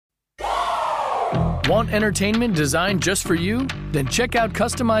Want entertainment designed just for you? Then check out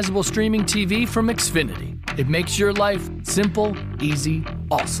customizable streaming TV from Xfinity. It makes your life simple, easy,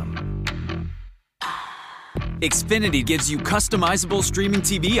 awesome. Xfinity gives you customizable streaming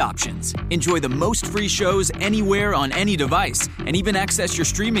TV options. Enjoy the most free shows anywhere on any device, and even access your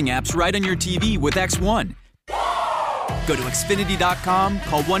streaming apps right on your TV with X1. Go to Xfinity.com,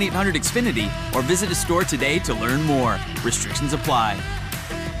 call 1-800-XFINITY, or visit a store today to learn more. Restrictions apply.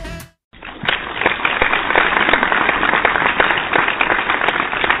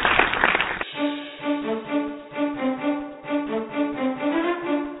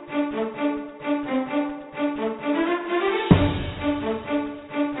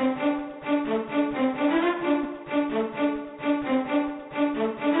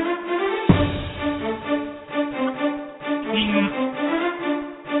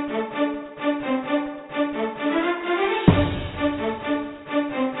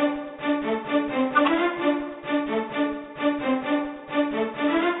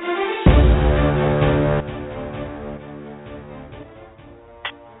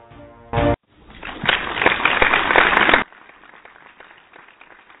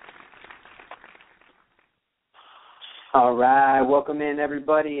 All right, welcome in,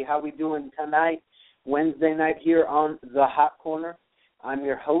 everybody. How we doing tonight? Wednesday night here on The Hot Corner. I'm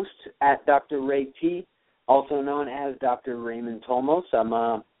your host at Dr. Ray T, also known as Dr. Raymond Tolmos. I'm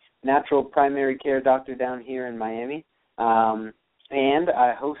a natural primary care doctor down here in Miami, and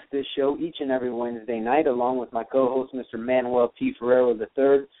I host this show each and every Wednesday night along with my co-host, Mr. Manuel T. Ferrero III,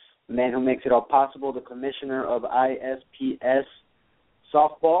 the man who makes it all possible, the commissioner of ISPS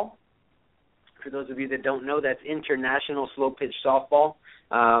softball. For those of you that don't know, that's International Slow Pitch Softball.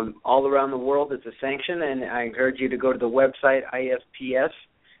 All around the world, it's a sanction, and I encourage you to go to the website, ISPS.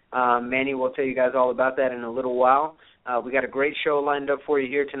 Manny will tell you guys all about that in a little while. We got a great show lined up for you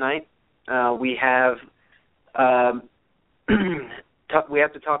here tonight. We have we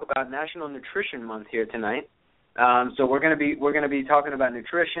have to talk about National Nutrition Month here tonight. So we're going to be talking about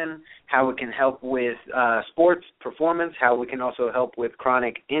nutrition, how it can help with sports performance, how we can also help with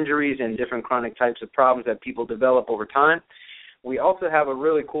chronic injuries and different chronic types of problems that people develop over time. We also have a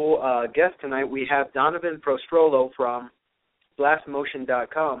really cool guest tonight. We have Donovan Prostrollo from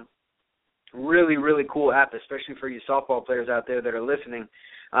blastmotion.com. Really, really cool app, especially for you softball players out there that are listening.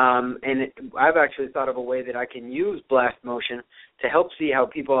 I've actually thought of a way that I can use Blast Motion to help see how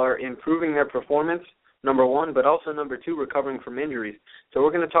people are improving their performance, number one, but also number two, recovering from injuries. So we're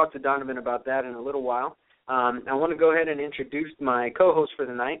going to talk to Donovan about that in a little while. I want to go ahead and introduce my co-host for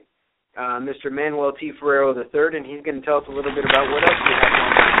the night, Mr. Manuel T. Ferrero III, and he's going to tell us a little bit about what else we have going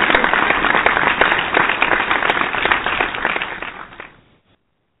on.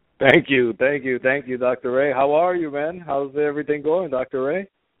 Thank you, Dr. Ray. How are you, man? How's everything going, Dr. Ray?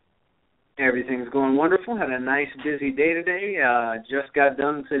 Everything's going wonderful. Had a nice, busy day today. Just got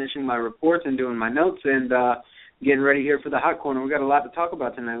done finishing my reports and doing my notes and getting ready here for the Hot Corner. We got a lot to talk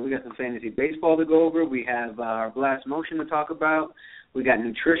about tonight. We got some fantasy baseball to go over. We have our Blast Motion to talk about. We got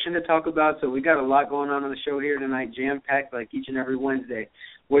nutrition to talk about. So we got a lot going on the show here tonight, jam-packed like each and every Wednesday.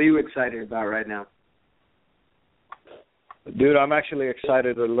 What are you excited about right now? Dude, I'm actually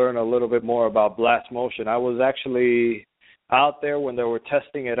excited to learn a little bit more about Blast Motion. I was actually out there when they were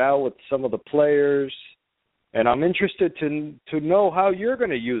testing it out with some of the players, and I'm interested to know how you're going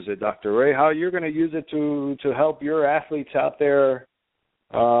to use it, Dr. Ray, how you're going to use it to help your athletes out there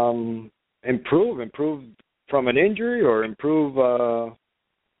improve from an injury or improve,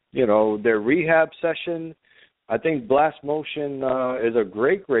 their rehab session. I think Blast Motion is a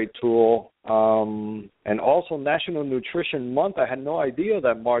great tool, and also National Nutrition Month. I had no idea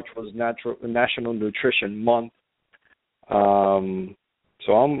that March was National Nutrition Month.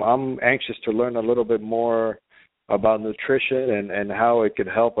 So I'm anxious to learn a little bit more about nutrition and how it could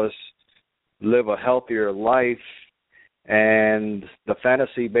help us live a healthier life. And the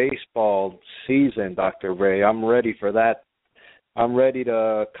fantasy baseball season, Dr. Ray, I'm ready for that. I'm ready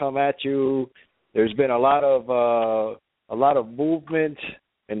to come at you. There's been a lot of movement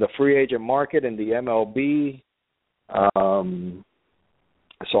in the free agent market in the MLB.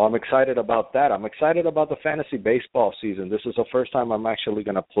 So I'm excited about that. I'm excited about the fantasy baseball season. This is the first time I'm actually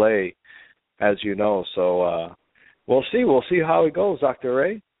going to play, as you know. So we'll see. We'll see how it goes, Dr.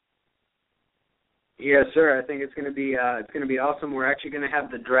 Ray. Yes, sir. I think it's going to be awesome. We're actually going to have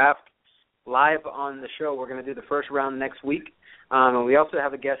the draft live on the show. We're going to do the first round next week. And we also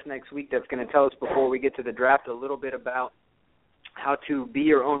have a guest next week that's going to tell us before we get to the draft a little bit about how to be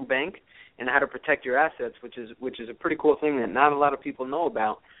your own bank and how to protect your assets, which is a pretty cool thing that not a lot of people know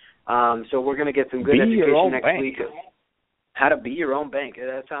about. So we're going to get some good education next week. How to be your own bank.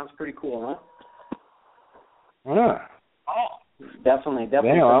 That sounds pretty cool, huh? Ah. Definitely. Damn,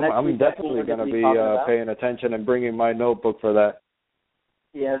 So I'm definitely going to be paying attention and bringing my notebook for that.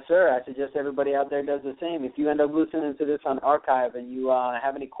 Yes, sir. I suggest everybody out there does the same. If you end up listening to this on archive and you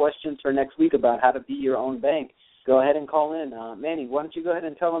have any questions for next week about how to be your own bank, go ahead and call in. Manny, why don't you go ahead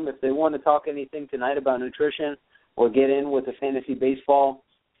and tell them if they want to talk anything tonight about nutrition or get in with the fantasy baseball,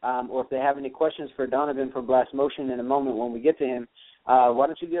 or if they have any questions for Donovan from Blast Motion in a moment when we get to him, why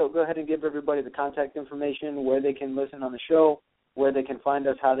don't you go ahead and give everybody the contact information, where they can listen on the show, where they can find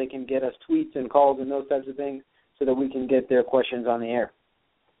us, how they can get us tweets and calls and those types of things so that we can get their questions on the air.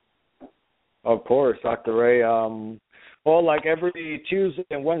 Of course, Dr. Ray. Well, like every Tuesday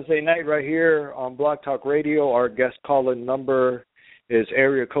and Wednesday night right here on Blog Talk Radio, our guest call-in number is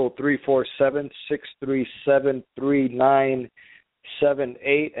area code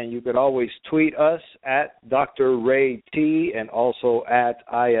 347-637-3978, and you could always tweet us at Dr. Ray T and also at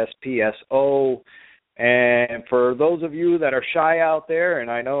ISPSO. And for those of you that are shy out there, and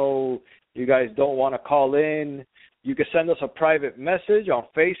I know you guys don't want to call in, you can send us a private message on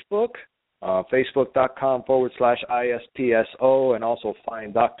Facebook, facebook.com/ISPSO, and also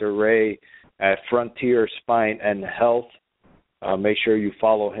find Dr. Ray at Frontier Spine and Health. Make sure you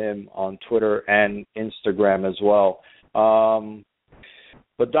follow him on Twitter and Instagram as well.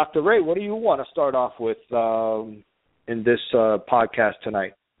 But Dr. Ray, what do you want to start off with in this podcast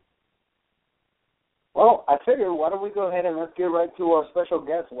tonight? Well, I figure why don't we go ahead and let's get right to our special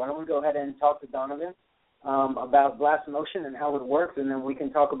guest. Why don't we go ahead and talk to Donovan about Blast Motion and how it works, and then we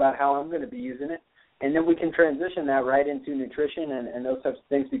can talk about how I'm going to be using it. And then we can transition that right into nutrition and those types of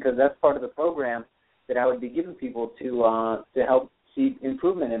things, because that's part of the program that I would be giving people to help see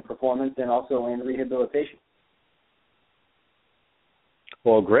improvement in performance and also in rehabilitation.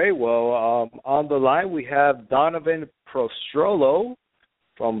 Well, great. Well, on the line we have Donovan Prostrollo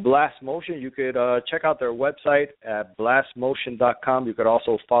from Blast Motion. You could check out their website at blastmotion.com. You could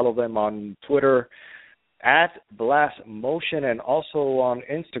also follow them on Twitter at Blast Motion and also on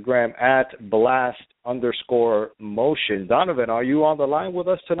Instagram at Blast_Motion. Donovan, are you on the line with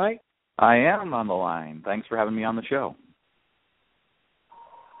us tonight? I am on the line. Thanks for having me on the show.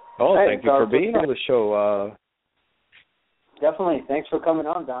 Oh, thank you for being on the show. Definitely. Thanks for coming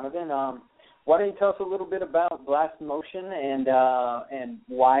on, Donovan. Why don't you tell us a little bit about Blast Motion and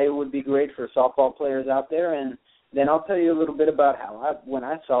why it would be great for softball players out there, and then I'll tell you a little bit about how when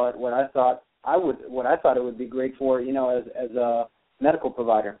I saw it, what I thought it would be great for, as a medical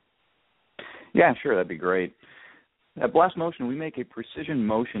provider. Yeah, sure, that'd be great. At Blast Motion, we make a precision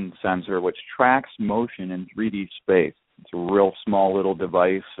motion sensor which tracks motion in 3D space. It's a real small little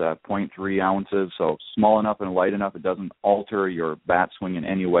device, 0.3 ounces, so small enough and light enough it doesn't alter your bat swing in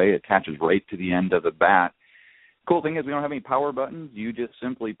any way. It attaches right to the end of the bat. Cool thing is we don't have any power buttons. You just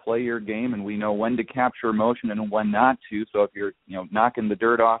simply play your game, and we know when to capture motion and when not to. So if you're knocking the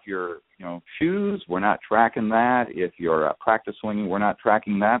dirt off your shoes, we're not tracking that. If you're practice swinging, we're not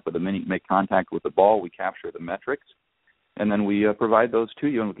tracking that. But the minute you make contact with the ball, we capture the metrics. And then we provide those to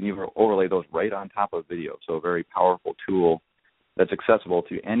you, and we can even overlay those right on top of video. So a very powerful tool that's accessible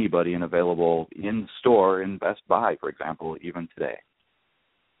to anybody and available in store in Best Buy, for example, even today.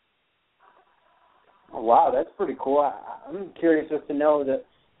 Oh, wow, that's pretty cool. I'm curious as to know that,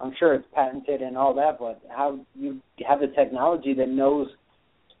 I'm sure it's patented and all that, but how you have the technology that knows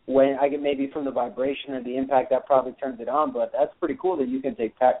when, I get maybe from the vibration or the impact that probably turns it on, but that's pretty cool that you can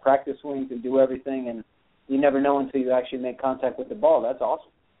take practice swings and do everything, and you never know until you actually make contact with the ball. That's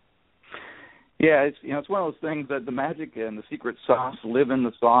awesome. Yeah, it's one of those things that the magic and the secret sauce live in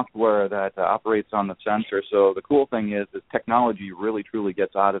the software that operates on the sensor. So the cool thing is that technology really truly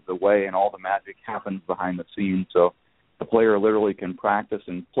gets out of the way, and all the magic happens behind the scenes. So the player literally can practice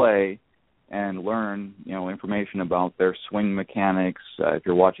and play and learn, information about their swing mechanics. If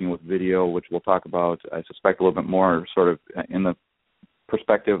you're watching with video, which we'll talk about, I suspect a little bit more, sort of in the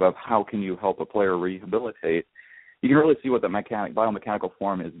perspective of how can you help a player rehabilitate, you can really see what the biomechanical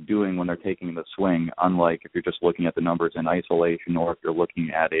form is doing when they're taking the swing, unlike if you're just looking at the numbers in isolation, or if you're looking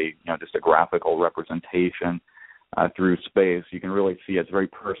at just a graphical representation through space. You can really see it's very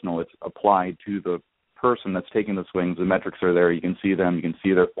personal. It's applied to the person that's taking the swings. The metrics are there. You can see them. You can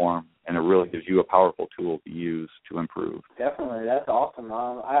see their form, and it really gives you a powerful tool to use to improve. Definitely. That's awesome.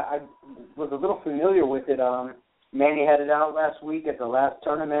 I was a little familiar with it. Manny had it out last week at the last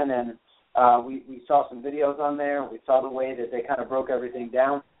tournament, and we saw some videos on there. We saw the way that they kind of broke everything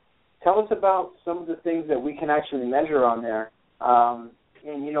down. Tell us about some of the things that we can actually measure on there, and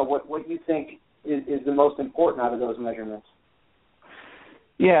what you think is the most important out of those measurements.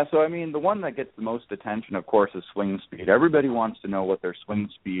 Yeah, so I mean, the one that gets the most attention, of course, is swing speed. Everybody wants to know what their swing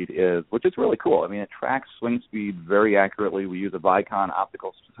speed is, which is really cool. I mean, it tracks swing speed very accurately. We use a Vicon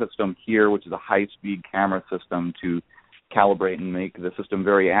optical system here, which is a high-speed camera system to calibrate and make the system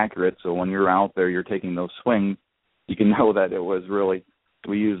very accurate. So when you're out there, you're taking those swings, you can know that it was really,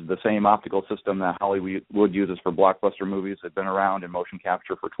 we use the same optical system that Hollywood uses for blockbuster movies. It's been around in motion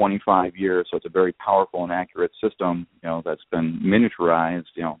capture for 25 years, so it's a very powerful and accurate system, that's been miniaturized,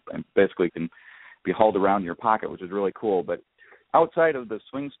 and basically can be hauled around in your pocket, which is really cool. But outside of the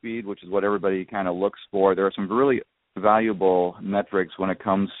swing speed, which is what everybody kind of looks for, there are some really valuable metrics when it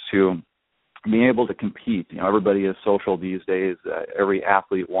comes to being able to compete. Everybody is social these days. Every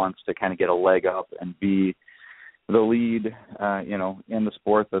athlete wants to kind of get a leg up and be the lead, in the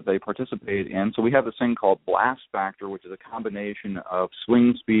sport that they participate in. So we have this thing called blast factor, which is a combination of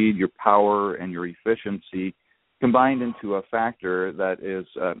swing speed, your power, and your efficiency combined into a factor that is,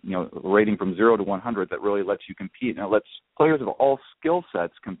 rating from 0 to 100 that really lets you compete. And it lets players of all skill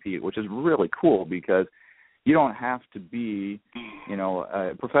sets compete, which is really cool because you don't have to be,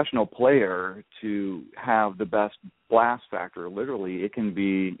 a professional player to have the best blast factor. Literally, it can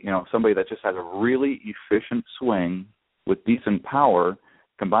be, somebody that just has a really efficient swing with decent power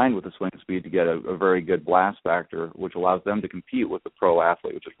combined with the swing speed to get a very good blast factor, which allows them to compete with the pro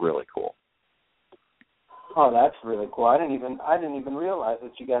athlete, which is really cool. Oh, that's really cool. I didn't even realize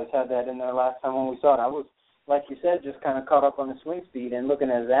that you guys had that in there last time when we saw it. I was, like you said, just kind of caught up on the swing speed and looking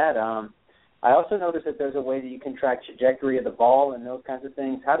at that. I also noticed that there's a way that you can track trajectory of the ball and those kinds of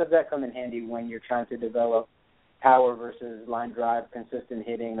things. How does that come in handy when you're trying to develop power versus line drive, consistent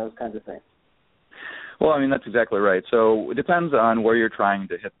hitting, those kinds of things? Well, I mean, that's exactly right. So it depends on where you're trying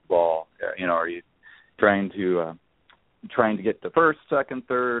to hit the ball. Are you trying to get to first, second,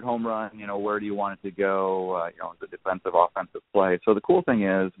 third, home run? Where do you want it to go? The defensive, offensive play. So the cool thing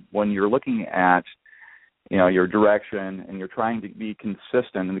is when you're looking at your direction, and you're trying to be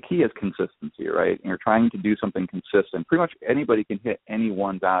consistent, and the key is consistency, right? And you're trying to do something consistent. Pretty much anybody can hit any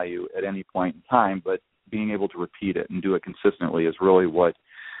one value at any point in time, but being able to repeat it and do it consistently is really what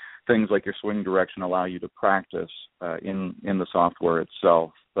things like your swing direction allow you to practice in the software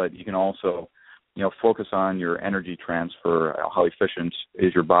itself. But you can also, focus on your energy transfer, how efficient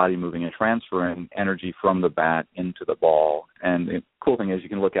is your body moving and transferring energy from the bat into the ball. And the cool thing is you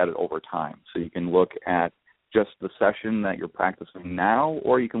can look at it over time. So you can look at just the session that you're practicing now,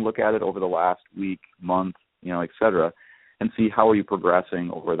 or you can look at it over the last week, month, et cetera, and see how are you progressing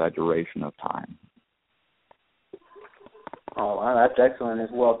over that duration of time. Oh, wow, that's excellent as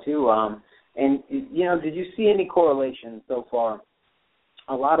well, too. And, did you see any correlation so far?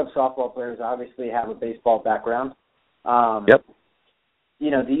 A lot of softball players obviously have a baseball background. Yep.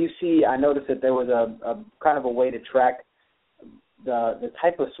 Do you see, I noticed that there was a kind of a way to track the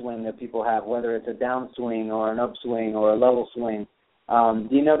type of swing that people have, whether it's a downswing or an upswing or a level swing. Do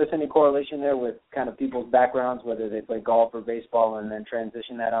you notice any correlation there with kind of people's backgrounds, whether they play golf or baseball and then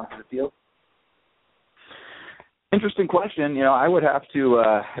transition that onto the field? Interesting question. I would have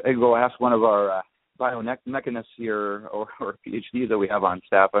to go ask one of our biomechanists here or PhDs that we have on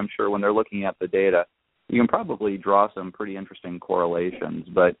staff. I'm sure when they're looking at the data, you can probably draw some pretty interesting correlations.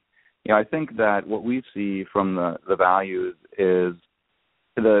 But, I think that what we see from the values is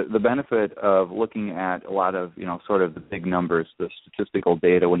the benefit of looking at a lot of, sort of the big numbers, the statistical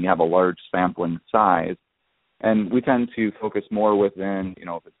data when you have a large sampling size. And we tend to focus more within,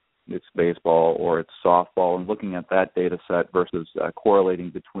 if it's baseball or it's softball, and looking at that data set versus correlating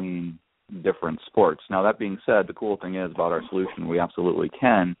between different sports. Now, that being said, the cool thing is about our solution, we absolutely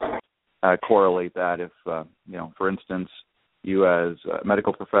can correlate that if, for instance, you as a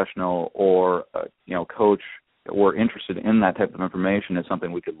medical professional or, coach were interested in that type of information is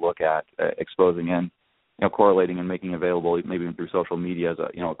something we could look at exposing in, correlating and making available maybe even through social media as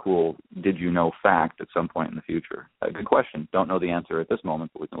a cool did you know fact at some point in the future. Good question. Don't know the answer at this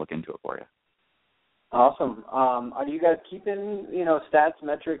moment, but we can look into it for you. Awesome. Are you guys keeping, stats,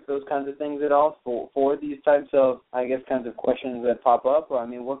 metrics, those kinds of things at all for these types of, kinds of questions that pop up? Or,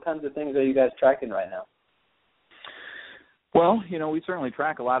 what kinds of things are you guys tracking right now? Well, we certainly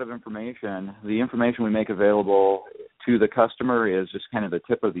track a lot of information. The information we make available to the customer is just kind of the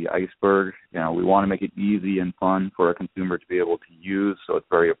tip of the iceberg. We want to make it easy and fun for a consumer to be able to use, so it's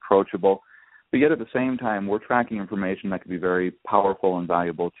very approachable. But yet at the same time, we're tracking information that could be very powerful and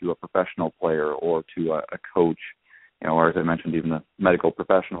valuable to a professional player or to a coach, or as I mentioned, even a medical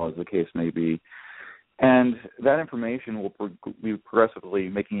professional, as the case may be. And that information will be progressively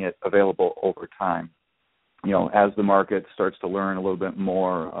making it available over time. as the market starts to learn a little bit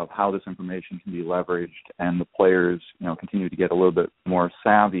more of how this information can be leveraged, and the players, continue to get a little bit more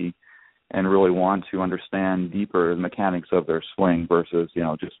savvy and really want to understand deeper the mechanics of their swing versus,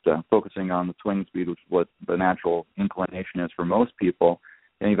 just focusing on the swing speed, which is what the natural inclination is for most people.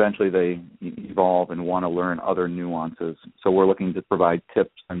 And eventually they evolve and want to learn other nuances. So we're looking to provide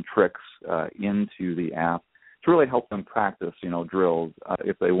tips and tricks into the app to really help them practice, drills.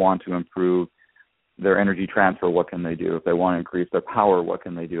 If they want to improve their energy transfer, what can they do? If they want to increase their power, what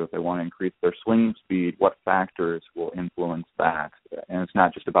can they do? If they want to increase their swing speed, what factors will influence that? And it's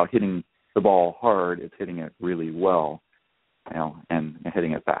not just about hitting the ball hard, it's hitting it really well, and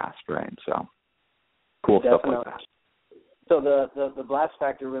hitting it fast, right? So cool. Definitely. Stuff like that. So the blast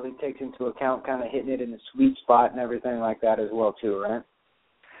factor really takes into account kind of hitting it in the sweet spot and everything like that as well too, right?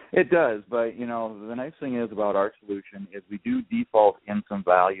 It does, but the nice thing is about our solution is we do default in some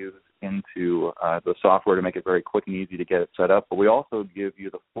values into the software to make it very quick and easy to get it set up, but we also give you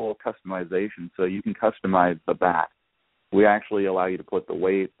the full customization, so you can customize the bat. We actually allow you to put the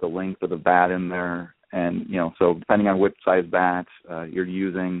weight, the length of the bat in there, and so depending on which size bat you're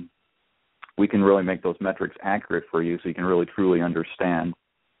using, we can really make those metrics accurate for you, so you can really truly understand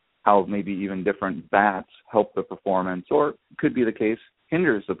how maybe even different bats help the performance, or it could be the case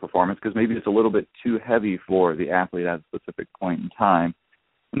hinders the performance because maybe it's a little bit too heavy for the athlete at a specific point in time.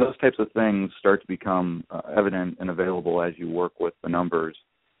 And those types of things start to become evident and available as you work with the numbers,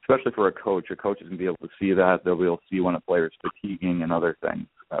 especially for a coach. A coach is going to be able to see that. They'll be able to see when a player is fatiguing and other things,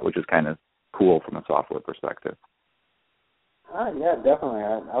 which is kind of cool from a software perspective. Yeah, definitely.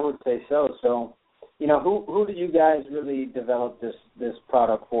 I would say so. So, who did you guys really develop this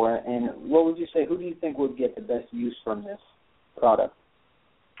product for? And what would you say, who do you think would get the best use from this product?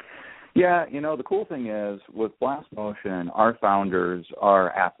 Yeah, the cool thing is with Blast Motion, our founders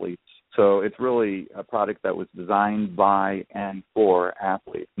are athletes. So it's really a product that was designed by and for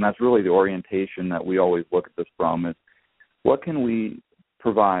athletes. And that's really the orientation that we always look at this from is what can we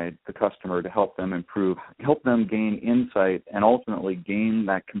provide the customer to help them improve, help them gain insight, and ultimately gain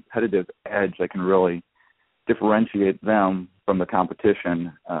that competitive edge that can really differentiate them from the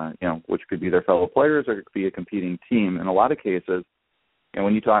competition, which could be their fellow players or it could be a competing team. In a lot of cases, and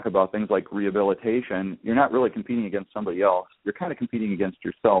when you talk about things like rehabilitation, you're not really competing against somebody else. You're kind of competing against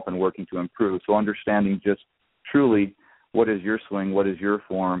yourself and working to improve. So understanding just truly what is your swing, what is your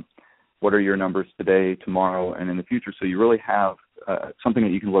form, what are your numbers today, tomorrow, and in the future. So you really have something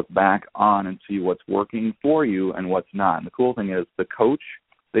that you can look back on and see what's working for you and what's not. And the cool thing is the coach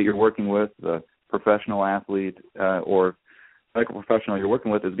that you're working with, the professional athlete or medical professional you're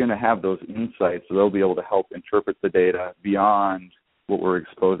working with is going to have those insights. So they'll be able to help interpret the data beyond what we're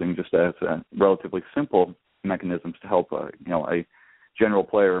exposing just as relatively simple mechanisms to help a general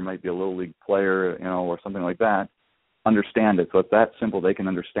player, might be a little league player, or something like that, understand it. So it's that simple, they can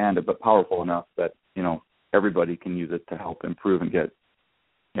understand it, but powerful enough that, everybody can use it to help improve and get,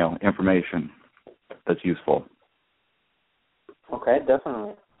 information that's useful. Okay,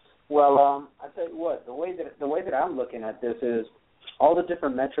 definitely. Well, I tell you what, the way that I'm looking at this is all the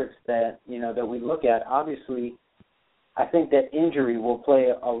different metrics that, that we look at, obviously, I think that injury will play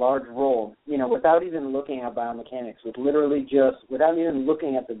a large role, without even looking at biomechanics, without even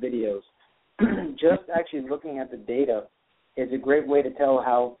looking at the videos. Just actually looking at the data is a great way to tell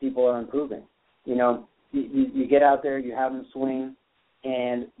how people are improving. You get out there, you have them swing,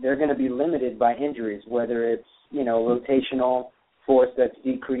 and they're going to be limited by injuries, whether it's, rotational force that's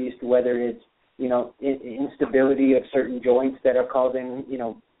decreased, whether it's, instability of certain joints that are causing,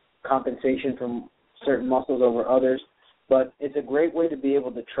 compensation from certain muscles over others. But it's a great way to be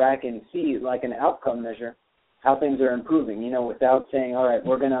able to track and see, like an outcome measure, how things are improving, without saying, all right,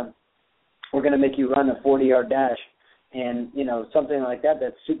 we're gonna make you run a 40-yard dash and, something like that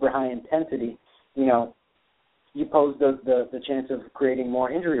that's super high intensity, you pose the chance of creating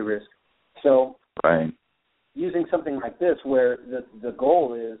more injury risk. So right. Using something like this where the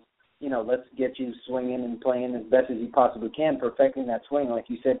goal is, let's get you swinging and playing as best as you possibly can, perfecting that swing, like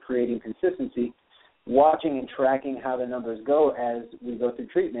you said, creating consistency, watching and tracking how the numbers go as we go through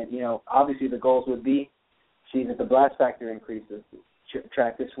treatment. Obviously the goals would be see that the blast factor increases,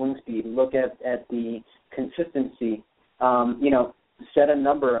 track the swing speed, look at the consistency, set a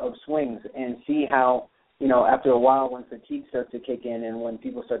number of swings and see how, after a while when fatigue starts to kick in and when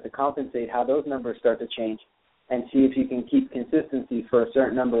people start to compensate, how those numbers start to change, and see if you can keep consistency for a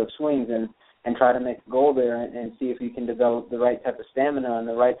certain number of swings and try to make a goal there and see if you can develop the right type of stamina and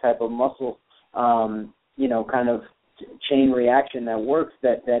the right type of muscle kind of chain reaction that works,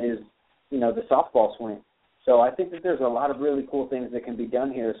 that is, the softball swing. So I think that there's a lot of really cool things that can be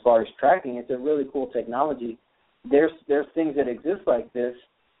done here as far as tracking. It's a really cool technology. There's things that exist like this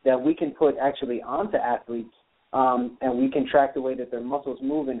that we can put actually onto athletes, and we can track the way that their muscles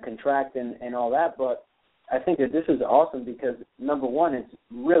move and contract and all that. But I think that this is awesome because, number one, it's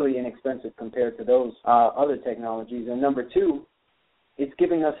really inexpensive compared to those other technologies. And number two, it's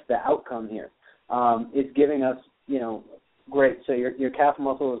giving us the outcome here. It's giving us, great, so your calf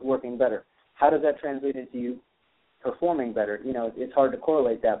muscle is working better. How does that translate into you performing better? It's hard to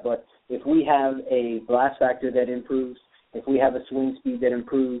correlate that, but if we have a blast factor that improves, if we have a swing speed that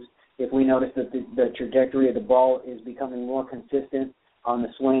improves, if we notice that the trajectory of the ball is becoming more consistent on the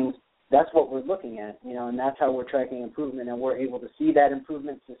swings, that's what we're looking at, and that's how we're tracking improvement, and we're able to see that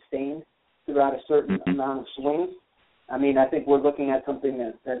improvement sustained throughout a certain amount of swings. I mean, I think we're looking at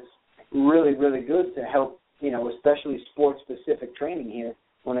something that's really, really good to help, especially sports-specific training here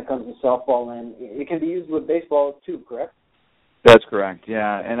when it comes to softball, and it can be used with baseball too, correct? That's correct,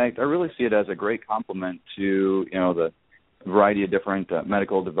 yeah, and I really see it as a great complement to, the variety of different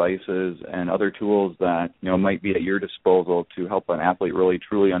medical devices and other tools that, might be at your disposal to help an athlete really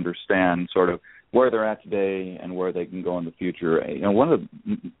truly understand sort of where they're at today and where they can go in the future. One of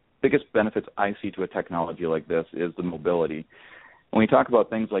the biggest benefits I see to a technology like this is the mobility. When we talk about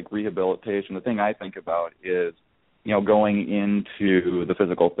things like rehabilitation, the thing I think about is, going into the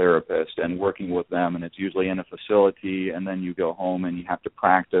physical therapist and working with them, and it's usually in a facility, and then you go home and you have to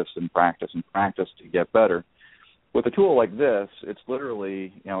practice and practice and practice to get better. With a tool like this, it's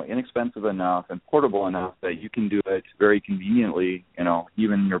literally, inexpensive enough and portable enough that you can do it very conveniently,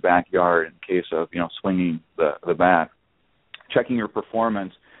 even in your backyard in case of, swinging the bat, checking your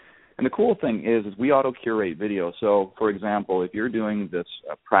performance. And the cool thing is we auto-curate video. So, for example, if you're doing this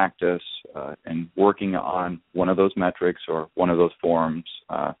practice and working on one of those metrics or one of those forms,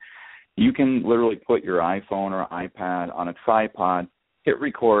 you can literally put your iPhone or iPad on a tripod, hit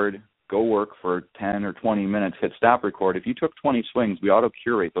record, go work for 10 or 20 minutes, hit stop record. If you took 20 swings, we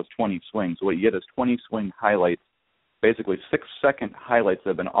auto-curate those 20 swings. What you get is 20 swing highlights, basically 6-second highlights that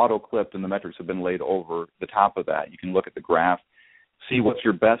have been auto-clipped and the metrics have been laid over the top of that. You can look at the graph, see what's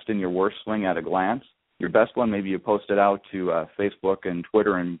your best and your worst swing at a glance. Your best one, maybe you post it out to Facebook and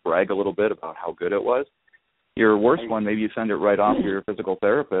Twitter and brag a little bit about how good it was. Your worst one, maybe you send it right off to your physical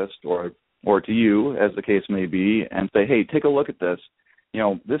therapist or to you, as the case may be, and say, hey, take a look at this.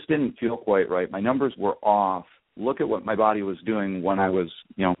 This didn't feel quite right. My numbers were off. Look at what my body was doing when I was,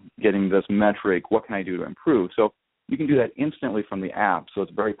 getting this metric. What can I do to improve? So you can do that instantly from the app. So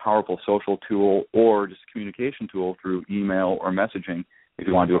it's a very powerful social tool or just a communication tool through email or messaging if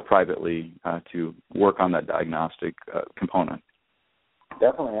you want to do it privately to work on that diagnostic component.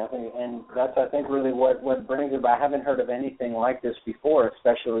 Definitely, and that's, I think, really what brings it. I haven't heard of anything like this before,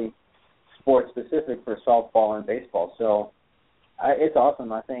 especially sports-specific for softball and baseball. So it's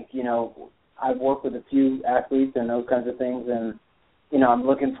awesome. I think, I've worked with a few athletes and those kinds of things, and, I'm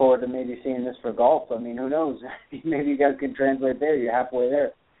looking forward to maybe seeing this for golf. I mean, who knows? Maybe you guys can translate there. You're halfway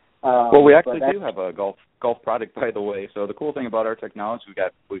there. Well, we actually do have a golf product, by the way. So the cool thing about our technology,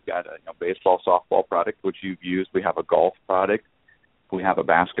 we've got a baseball, softball product, which you've used. We have a golf product. We have a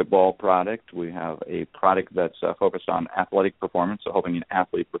basketball product. We have a product that's focused on athletic performance, so helping an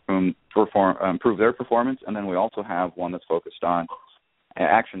athlete improve their performance. And then we also have one that's focused on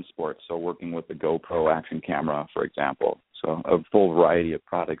action sports, so working with the GoPro action camera, for example. So a full variety of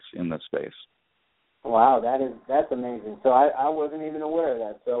products in this space. Wow, that's amazing. So I wasn't even aware of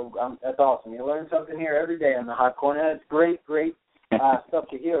that. So that's awesome. You learn something here every day on the Hot Corner. That's great stuff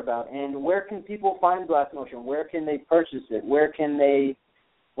to hear about. And where can people find Blast Motion? Where can they purchase it? Where can they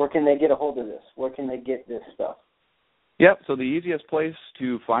get a hold of this? Where can they get this stuff? Yep, so the easiest place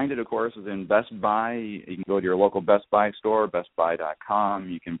to find it, of course, is in Best Buy. You can go to your local Best Buy store, bestbuy.com.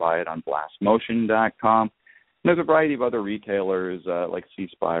 You can buy it on blastmotion.com. There's a variety of other retailers like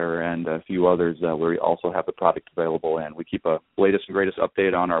C-Spire and a few others where we also have the product available. And we keep a latest and greatest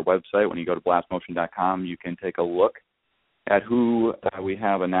update on our website. When you go to blastmotion.com, you can take a look at who we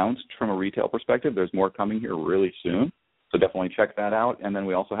have announced from a retail perspective. There's more coming here really soon, so definitely check that out. And then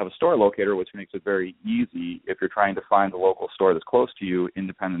we also have a store locator, which makes it very easy if you're trying to find the local store that's close to you,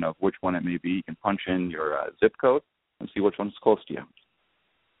 independent of which one it may be. You can punch in your zip code and see which one's close to you.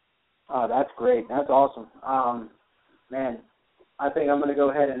 Oh, that's great. That's awesome. Man, I think I'm going to go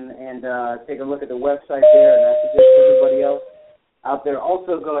ahead and take a look at the website there, and I suggest everybody else out there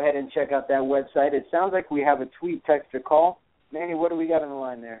also go ahead and check out that website. It sounds like we have a tweet, text, or call. Manny, what do we got on the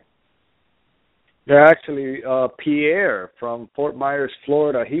line there? Yeah, actually, Pierre from Fort Myers,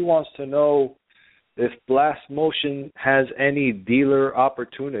 Florida, he wants to know if Blast Motion has any dealer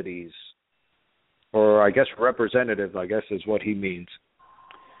opportunities. or I guess representative, I guess is what he means.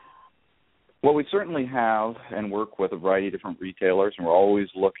 Well, we certainly have and work with a variety of different retailers, and we're always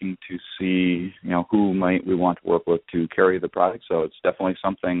looking to see, who might we want to work with to carry the product. So it's definitely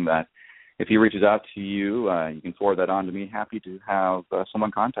something that if he reaches out to you, you can forward that on to me. Happy to have someone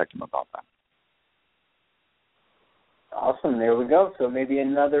contact him about that. Awesome. There we go. So maybe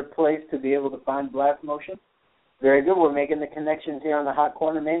another place to be able to find Blast Motion. Very good. We're making the connections here on the Hot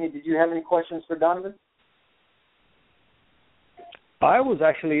Corner. Manny, did you have any questions for Donovan? I was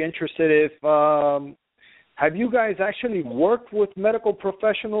actually interested if have you guys actually worked with medical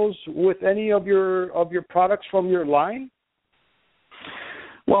professionals with any of your products from your line?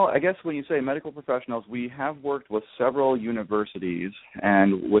 Well, I guess when you say medical professionals, we have worked with several universities,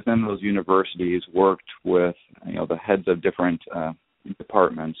 and within those universities worked with the heads of different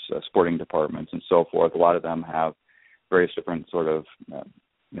departments, sporting departments, and so forth. A lot of them have various different sort of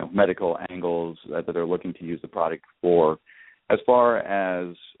medical angles that they're looking to use the product for. As far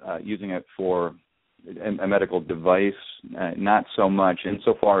as using it for a medical device, not so much,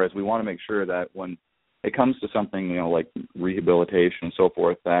 insofar as we want to make sure that when it comes to something, like rehabilitation and so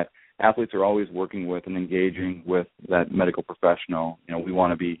forth, that athletes are always working with and engaging with that medical professional. We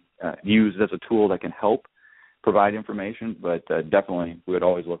want to be used as a tool that can help provide information, but definitely we would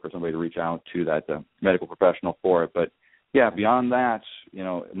always look for somebody to reach out to that medical professional for it. But, yeah, beyond that,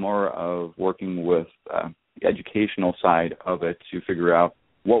 more of working with the educational side of it to figure out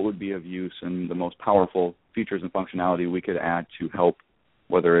what would be of use and the most powerful features and functionality we could add to help,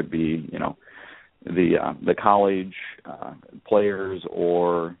 whether it be, the college players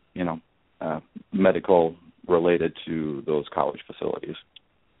or, medical related to those college facilities.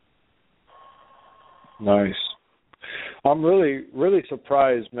 Nice. I'm really, really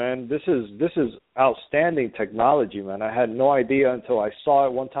surprised, man. This is outstanding technology, man. I had no idea until I saw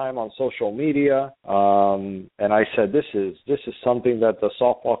it one time on social media, and I said, this is something that the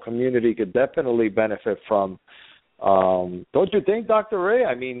softball community could definitely benefit from. Don't you think, Dr. Ray?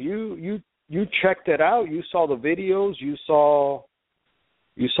 I mean, you checked it out. You saw the videos. You saw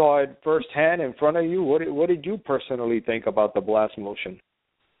it firsthand in front of you. What did you personally think about the Blast Motion?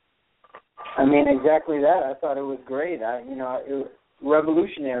 I mean, exactly that. I thought it was great. It was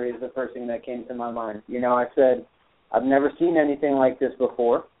revolutionary is the first thing that came to my mind. I said, I've never seen anything like this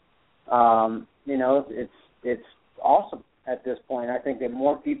before. It's awesome at this point. I think that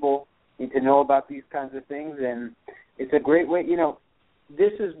more people need to know about these kinds of things, and it's a great way.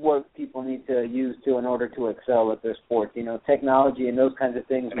 This is what people need to use in order to excel at their sport. Technology and those kinds of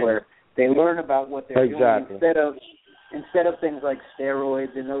things where they learn about what they're doing instead of things like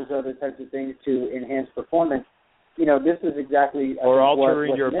steroids and those other types of things to enhance performance. This is exactly or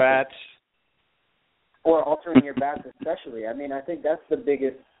altering your bats. Or altering your bats, especially. I mean, I think that's the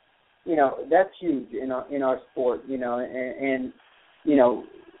biggest. That's huge in our sport. And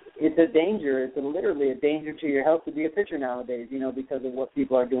it's a danger. It's literally a danger to your health to be a pitcher nowadays. Because of what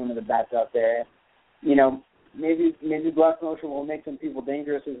people are doing to the bats out there. Maybe Blast Motion will make some people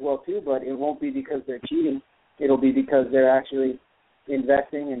dangerous as well too, but it won't be because they're cheating. It'll be because they're actually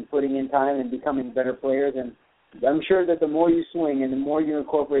investing and putting in time and becoming better players. And I'm sure that the more you swing and the more you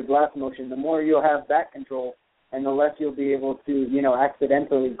incorporate Blast Motion, the more you'll have bat control and the less you'll be able to,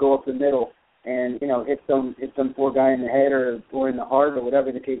 accidentally go up the middle and, hit some poor guy in the head or in the heart or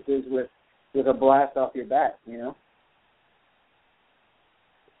whatever the case is with a blast off your bat,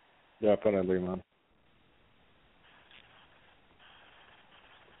 Definitely, man.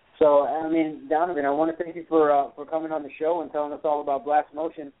 So, Donovan, I want to thank you for coming on the show and telling us all about Blast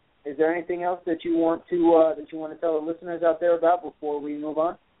Motion. Is there anything else that you want to tell the listeners out there about before we move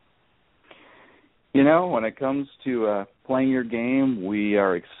on? When it comes to playing your game, we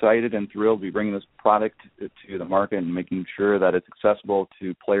are excited and thrilled to be bringing this product to the market and making sure that it's accessible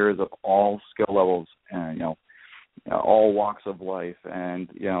to players of all skill levels and, all walks of life. And,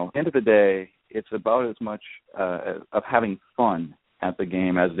 at the end of the day, it's about as much of having fun at the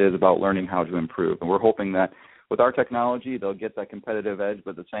game as it is about learning how to improve. And we're hoping that with our technology, they'll get that competitive edge,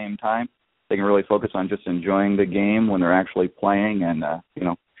 but at the same time, they can really focus on just enjoying the game when they're actually playing and,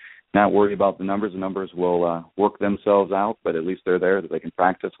 not worry about the numbers. The numbers will work themselves out, but at least they're there that they can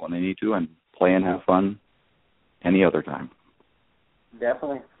practice when they need to and play and have fun any other time.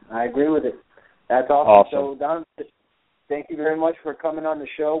 Definitely. I agree with it. That's awesome. So, Don, thank you very much for coming on the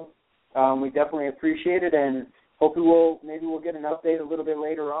show. We definitely appreciate it, and hopefully we'll get an update a little bit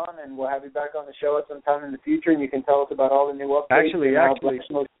later on, and we'll have you back on the show at some time in the future, and you can tell us about all the new updates and how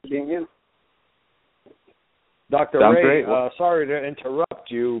Blast Motion is being used. Dr. Sounds Ray, great. Sorry to interrupt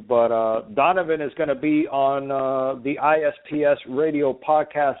you, but Donovan is going to be on the ISPS radio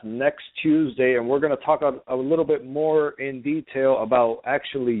podcast next Tuesday, and we're going to talk a little bit more in detail about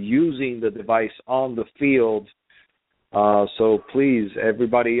actually using the device on the field. So please,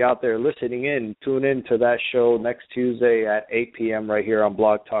 everybody out there listening in, tune in to that show next Tuesday at 8 p.m. right here on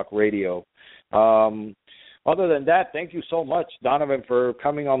Blog Talk Radio. Other than that, thank you so much, Donovan, for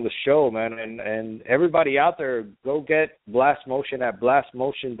coming on the show, man. And everybody out there, go get Blast Motion at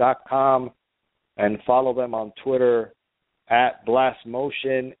blastmotion.com and follow them on Twitter at Blast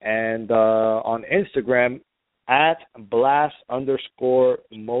Motion and on Instagram at Blast_Motion.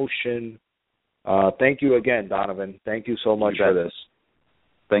 Thank you again, Donovan. Thank you so much for this.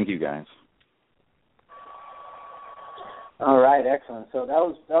 Thank you, guys. All right, excellent. So that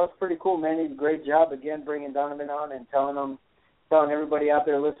was pretty cool, man. Great job again bringing Donovan on and telling everybody out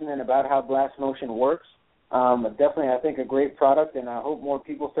there listening about how Blast Motion works. Definitely, I think a great product, and I hope more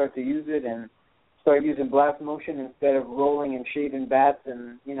people start to use it and start using Blast Motion instead of rolling and shaving bats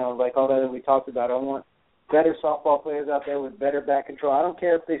and like all that we talked about. I want better softball players out there with better bat control. I don't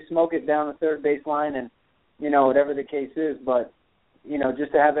care if they smoke it down the third base line and whatever the case is, but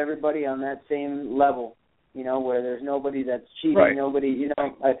just to have everybody on that same level. Where there's nobody that's cheating, right. Nobody,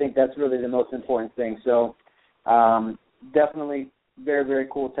 I think that's really the most important thing. So definitely very, very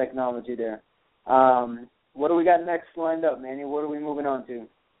cool technology there. What do we got next lined up, Manny? What are we moving on to?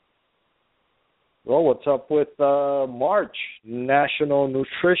 Well, what's up with March, National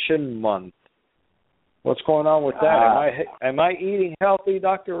Nutrition Month? What's going on with that? Am I eating healthy,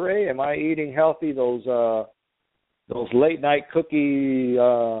 Dr. Ray? Am I eating healthy? Those late night cookie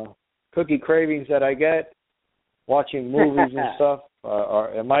cravings that I get, watching movies and stuff.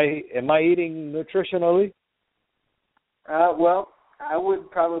 Am I eating nutritionally? Well, I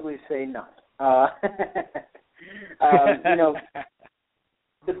would probably say not.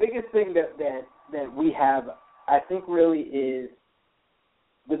 The biggest thing that we have, I think, really is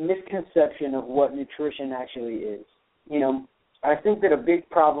the misconception of what nutrition actually is. I think that a big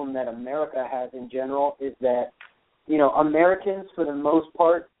problem that America has in general is that, Americans, for the most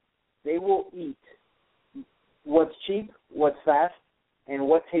part, they will eat what's cheap, what's fast, and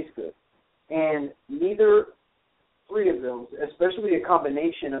what tastes good. And neither three of those, especially a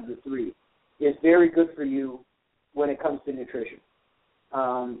combination of the three, is very good for you when it comes to nutrition.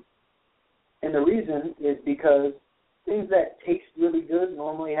 And the reason is because things that taste really good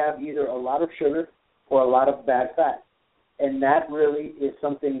normally have either a lot of sugar or a lot of bad fat. And that really is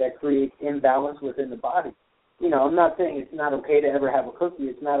something that creates imbalance within the body. I'm not saying it's not okay to ever have a cookie.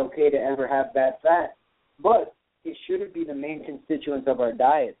 It's not okay to ever have bad fat. But it shouldn't be the main constituents of our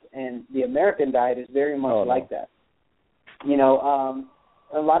diet. And the American diet is very much like that.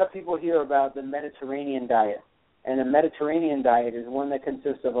 A lot of people hear about the Mediterranean diet. And the Mediterranean diet is one that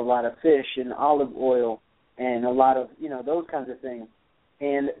consists of a lot of fish and olive oil and a lot of, those kinds of things.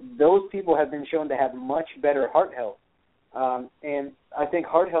 And those people have been shown to have much better heart health. And I think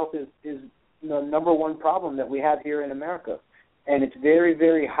heart health is the number one problem that we have here in America. And it's very,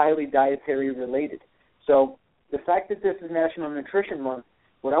 very highly dietary related. So the fact that this is National Nutrition Month,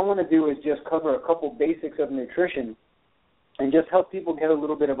 what I want to do is just cover a couple basics of nutrition and just help people get a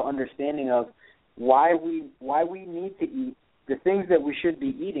little bit of understanding of why we need to eat, the things that we should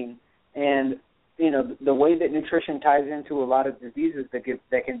be eating, and the way that nutrition ties into a lot of diseases that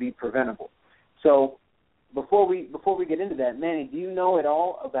can be preventable. So before we get into that, Manny, do you know at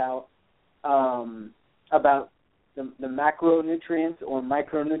all about the macronutrients or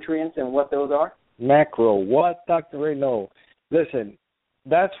micronutrients and what those are? Macro, what, Dr. Ray? No. Listen,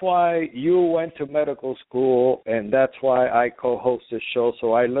 that's why you went to medical school, and that's why I co-host this show,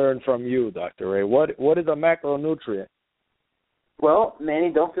 so I learned from you, Dr. Ray. What is a macronutrient? Well, Manny,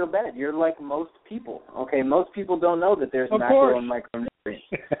 don't feel bad. You're like most people, okay? Most people don't know that there's macro and micronutrients.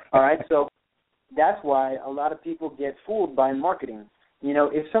 All right, so that's why a lot of people get fooled by marketing.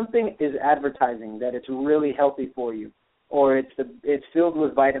 If something is advertising that it's really healthy for you, or it's filled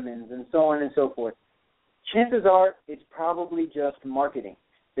with vitamins and so on and so forth, chances are it's probably just marketing.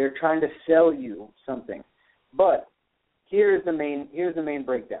 They're trying to sell you something. But here's the main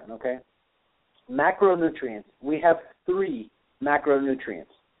breakdown, okay? Macronutrients. We have 3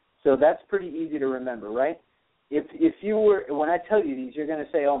 macronutrients. So that's pretty easy to remember, right? If you were, when I tell you these, you're going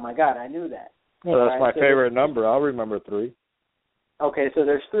to say, "Oh my God, I knew that." Well, that's my favorite number. I'll remember 3. Okay, so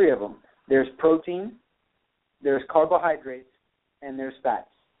there's 3 of them. There's protein, there's carbohydrates, and there's fats.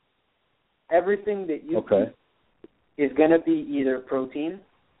 Everything that you eat is going to be either protein,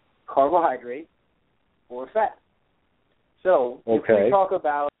 carbohydrate, or fat. So if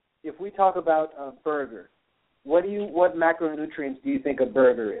we talk about a burger, what macronutrients do you think a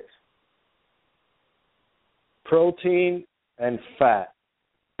burger is? Protein and fat.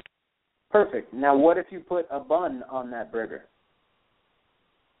 Perfect. Now, what if you put a bun on that burger?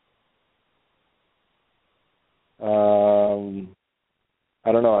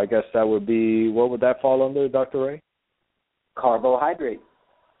 I don't know. I guess that would be, what would that fall under, Dr. Ray? Carbohydrate.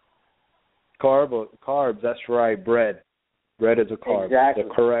 Carbs, that's right. Bread. Bread is a carb. Exactly.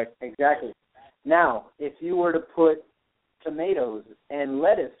 That's correct. Exactly. Now, if you were to put tomatoes and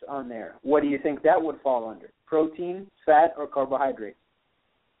lettuce on there, what do you think that would fall under? Protein, fat, or carbohydrate?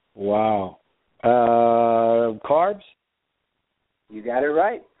 Wow. Carbs? You got it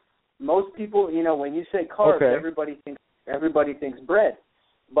right. Most people, when you say carbs, okay, everybody thinks bread,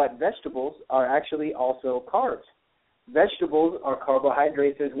 but vegetables are actually also carbs. Vegetables are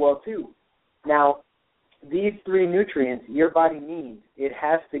carbohydrates as well too. Now, these three nutrients your body needs, it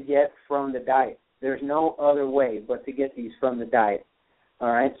has to get from the diet. There's no other way but to get these from the diet.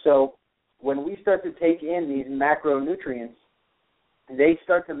 All right, so when we start to take in these macronutrients, they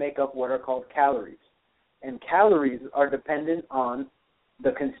start to make up what are called calories. And calories are dependent on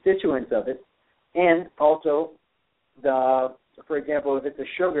the constituents of it, and also for example, if it's a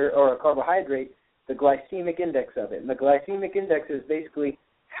sugar or a carbohydrate, the glycemic index of it. And the glycemic index is basically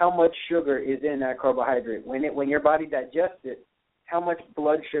how much sugar is in that carbohydrate. When your body digests it, how much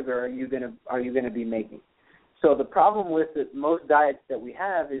blood sugar are you gonna be making? So the problem with most diets that we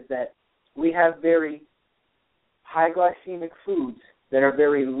have is that we have very high glycemic foods that are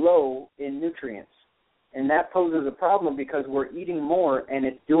very low in nutrients. And that poses a problem because we're eating more and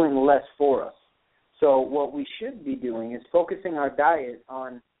it's doing less for us. So what we should be doing is focusing our diet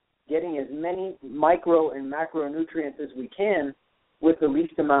on getting as many micro and macronutrients as we can with the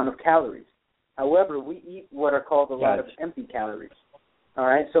least amount of calories. However, we eat what are called a lot of empty calories. All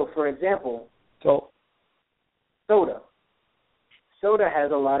right, so for example, soda. Soda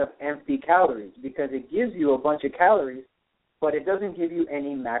has a lot of empty calories because it gives you a bunch of calories, but it doesn't give you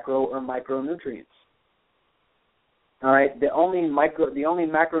any macro or micronutrients. All right, the only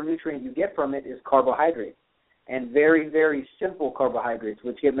macronutrient you get from it is carbohydrates, and very, very simple carbohydrates,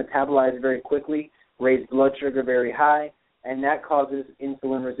 which get metabolized very quickly, raise blood sugar very high, and that causes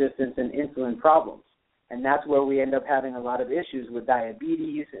insulin resistance and insulin problems. And that's where we end up having a lot of issues with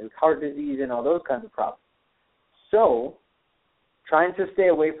diabetes and heart disease and all those kinds of problems. So trying to stay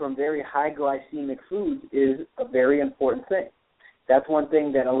away from very high glycemic foods is a very important thing. That's one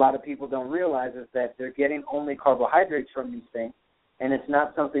thing that a lot of people don't realize is that they're getting only carbohydrates from these things, and it's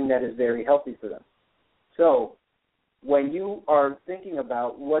not something that is very healthy for them. So when you are thinking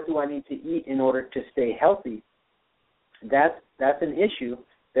about what do I need to eat in order to stay healthy, that's an issue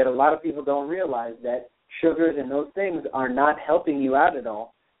that a lot of people don't realize, that sugars and those things are not helping you out at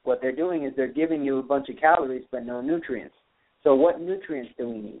all. What they're doing is they're giving you a bunch of calories but no nutrients. So what nutrients do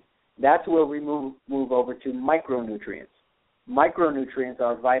we need? That's where we move over to micronutrients. Micronutrients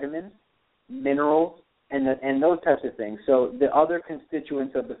are vitamins, minerals, and those types of things. So the other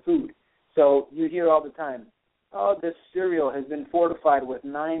constituents of the food. So you hear all the time, oh, this cereal has been fortified with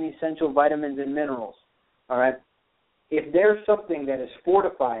 9 essential vitamins and minerals. All right. If there's something that is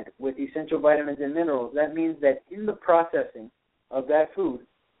fortified with essential vitamins and minerals, that means that in the processing of that food,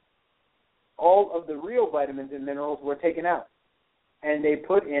 all of the real vitamins and minerals were taken out, and they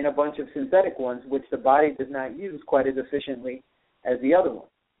put in a bunch of synthetic ones, which the body does not use quite as efficiently as the other one.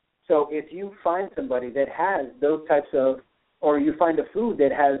 So if you find somebody that has those types of, or you find a food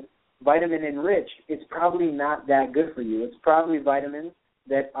that has vitamin enriched, it's probably not that good for you. It's probably vitamins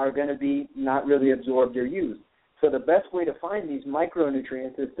that are going to be not really absorbed or used. So the best way to find these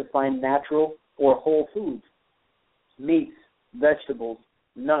micronutrients is to find natural or whole foods, meats, vegetables,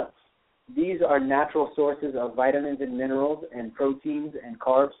 nuts. These are natural sources of vitamins and minerals and proteins and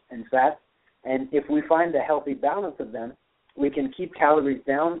carbs and fats. And if we find a healthy balance of them, we can keep calories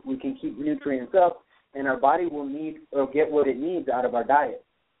down, we can keep nutrients up, and our body will need or get what it needs out of our diet.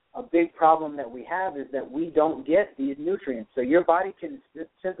 A big problem that we have is that we don't get these nutrients. So your body can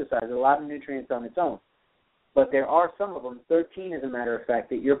synthesize a lot of nutrients on its own. But there are some of them, 13 as a matter of fact,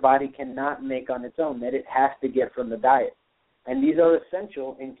 that your body cannot make on its own, that it has to get from the diet. And these are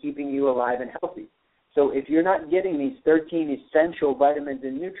essential in keeping you alive and healthy. So if you're not getting these 13 essential vitamins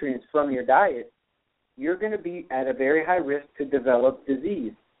and nutrients from your diet, you're going to be at a very high risk to develop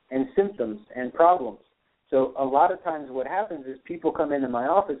disease and symptoms and problems. So a lot of times what happens is people come into my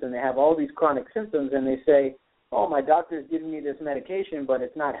office and they have all these chronic symptoms and they say, oh, my doctor is giving me this medication, but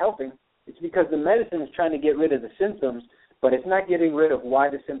it's not helping. It's because the medicine is trying to get rid of the symptoms, but it's not getting rid of why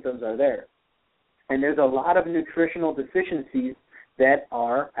the symptoms are there. And there's a lot of nutritional deficiencies that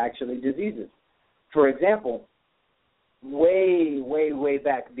are actually diseases. For example, way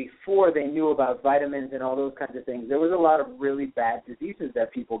back, before they knew about vitamins and all those kinds of things, there was a lot of really bad diseases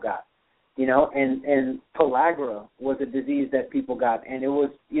that people got, and pellagra was a disease that people got, and it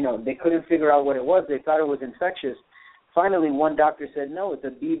was, they couldn't figure out what it was. They thought it was infectious. Finally, one doctor said, no, it's a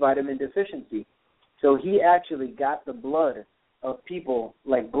B vitamin deficiency. So he actually got the blood of people,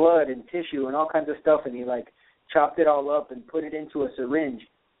 like blood and tissue and all kinds of stuff, and he chopped it all up and put it into a syringe,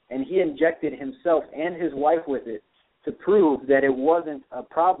 and he injected himself and his wife with it to prove that it wasn't a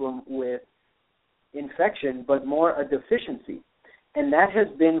problem with infection, but more a deficiency. And that has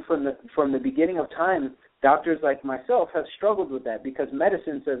been from the beginning of time. Doctors like myself have struggled with that, because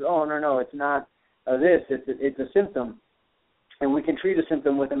medicine says, oh, no, it's not it's a symptom, and we can treat a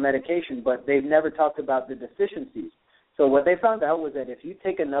symptom with a medication, but they've never talked about the deficiencies. So what they found out was that if you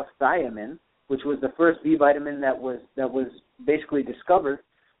take enough thiamine, which was the first B vitamin that was discovered,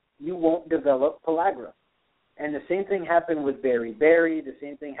 you won't develop pellagra. And the same thing happened with beriberi. The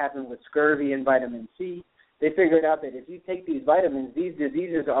same thing happened with scurvy and vitamin C. They figured out that if you take these vitamins, these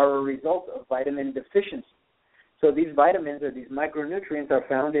diseases are a result of vitamin deficiency. So these vitamins, or these micronutrients, are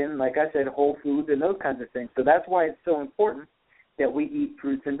found in, like I said, whole foods and those kinds of things. So that's why it's so important that we eat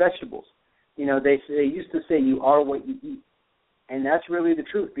fruits and vegetables. They used to say you are what you eat. And that's really the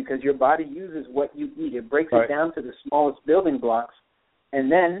truth, because your body uses what you eat. It breaks it down to the smallest building blocks,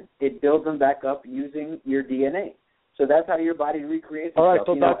 and then it builds them back up using your DNA. So that's how your body recreates itself. All right,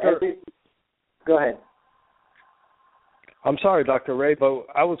 so Doctor... Go ahead. I'm sorry, Dr. Ray, but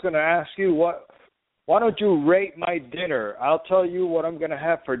I was going to ask you, why don't you rate my dinner? I'll tell you what I'm going to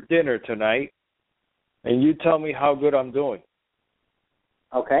have for dinner tonight, and you tell me how good I'm doing.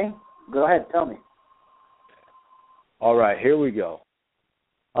 Okay. Go ahead. Tell me. All right, here we go.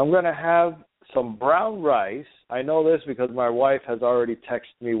 I'm going to have some brown rice. I know this because my wife has already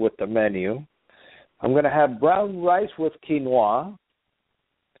texted me with the menu. I'm going to have brown rice with quinoa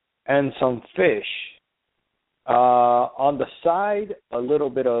and some fish. On the side, a little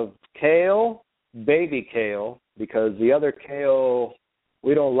bit of kale, baby kale, because the other kale,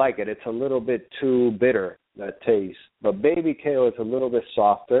 we don't like it. It's a little bit too bitter, that taste. But baby kale is a little bit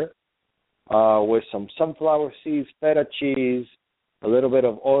softer, with some sunflower seeds, feta cheese, a little bit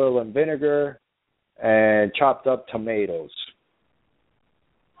of oil and vinegar, and chopped up tomatoes.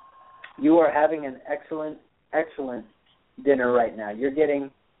 You are having an excellent dinner right now. You're getting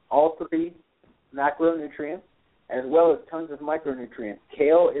all three macronutrients as well as tons of micronutrients.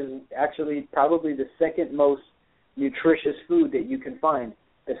 Kale is actually probably the second most nutritious food that you can find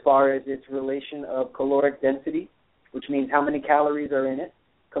as far as its relation of caloric density, which means how many calories are in it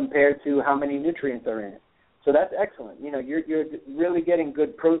compared to how many nutrients are in it. So that's excellent. You're really getting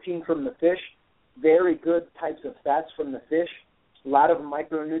good protein from the fish, very good types of fats from the fish, a lot of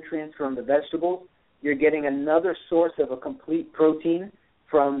micronutrients from the vegetables. You're getting another source of a complete protein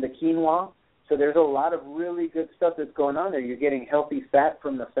from the quinoa. So there's a lot of really good stuff that's going on there. You're getting healthy fat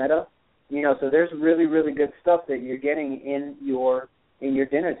from the feta. So there's really, really good stuff that you're getting in your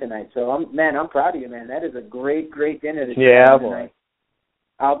dinner tonight. So I'm proud of you, man. That is a great dinner that you're having tonight.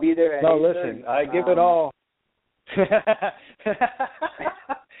 I'll be there at 8:30. No, listen, I give it all.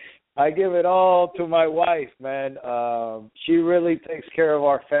 I give it all to my wife, man. She really takes care of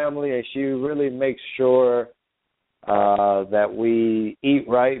our family, and she really makes sure that we eat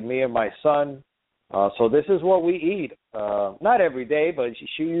right, me and my son. So this is what we eat. Not every day, but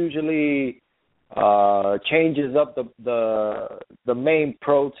she usually changes up the main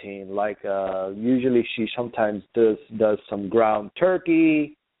protein. Like usually she sometimes does some ground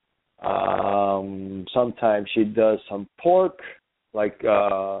turkey. Sometimes she does some pork, like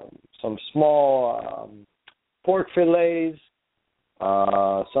some small pork fillets.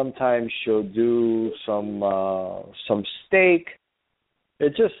 Sometimes she'll do some steak.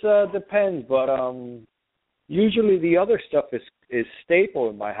 It just depends, but usually the other stuff is staple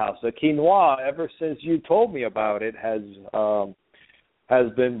in my house. The quinoa, ever since you told me about it, has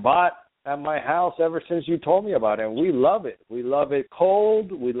been bought at my house ever since you told me about it, and we love it. We love it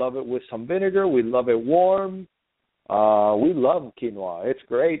cold. We love it with some vinegar. We love it warm. We love quinoa. It's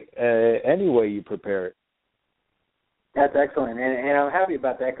great any way you prepare it. That's excellent, and I'm happy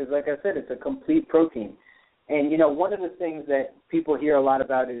about that because, like I said, it's a complete protein. And, one of the things that people hear a lot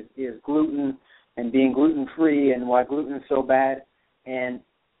about is gluten and being gluten-free and why gluten is so bad. And,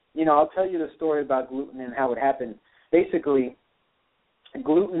 I'll tell you the story about gluten and how it happened. Basically,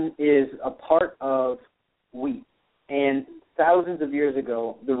 gluten is a part of wheat. And thousands of years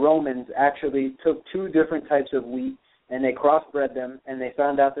ago, the Romans actually took two different types of wheat and they crossbred them, and they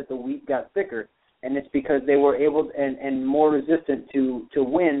found out that the wheat got thicker. And it's because they were able and more resistant to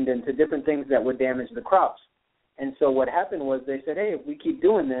wind and to different things that would damage the crops. And so what happened was they said, hey, if we keep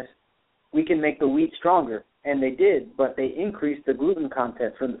doing this, we can make the wheat stronger. And they did, but they increased the gluten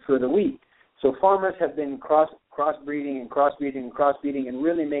content for the wheat. So farmers have been crossbreeding and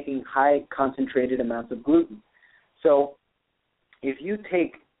really making high concentrated amounts of gluten. So if you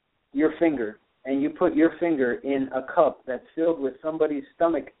take your finger and you put your finger in a cup that's filled with somebody's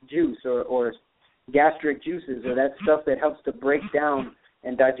stomach juice or gastric juices or that stuff that helps to break down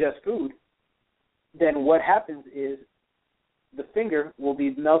and digest food, then what happens is the finger will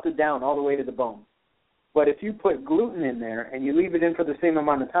be melted down all the way to the bone. But if you put gluten in there and you leave it in for the same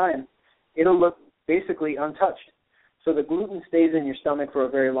amount of time, it'll look basically untouched. So the gluten stays in your stomach for a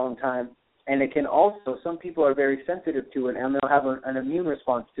very long time, and it can also, some people are very sensitive to it, and they'll have an immune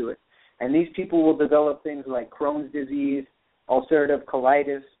response to it. And these people will develop things like Crohn's disease, ulcerative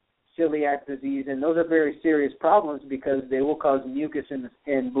colitis, celiac disease, and those are very serious problems because they will cause mucus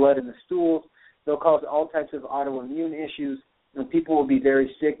in blood in the stools. They'll cause all types of autoimmune issues, and people will be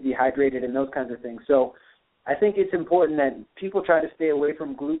very sick, dehydrated, and those kinds of things. So I think it's important that people try to stay away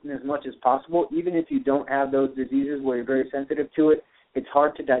from gluten as much as possible, even if you don't have those diseases where you're very sensitive to it. It's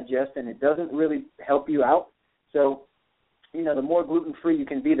hard to digest, and it doesn't really help you out. So, you know, the more gluten-free you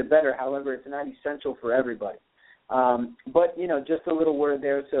can be, the better. However, it's not essential for everybody. But, you know, just a little word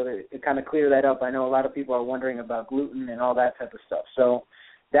there so that it kind of clear that up. I know a lot of people are wondering about gluten and all that type of stuff. So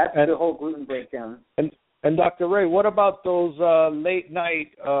that's the whole gluten breakdown. And Dr. Ray, what about those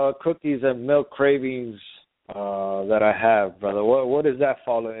late-night cookies and milk cravings that I have, brother? What does that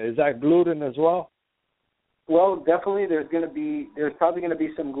fall in? Is that gluten as well? Well, definitely there's probably going to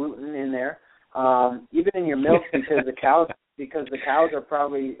be some gluten in there, even in your milk because the cows are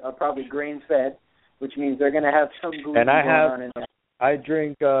probably grain-fed, which means they're going to have some gluten on in there. I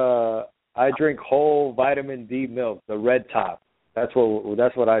drink whole vitamin D milk, the red top. That's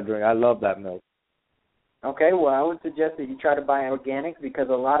what I drink. I love that milk. Okay, well, I would suggest that you try to buy organic because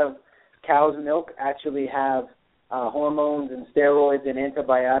a lot of cow's milk actually have hormones and steroids and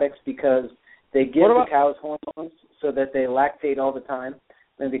antibiotics because they give the cows hormones so that they lactate all the time.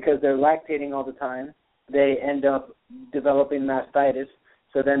 And because they're lactating all the time, they end up developing mastitis.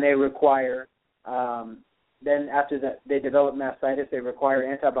 So then they require, then after that they develop mastitis, they require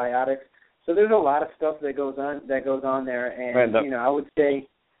antibiotics. So there's a lot of stuff that goes on there. And, you know, I would say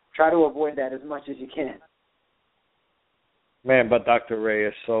try to avoid that as much as you can. Man, but Dr. Ray,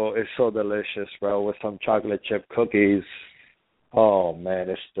 it's so delicious, bro, with some chocolate chip cookies. Oh, man,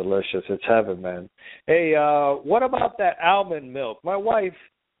 it's delicious. It's heaven, man. Hey, what about that almond milk? My wife,